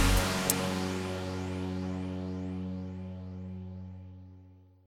later.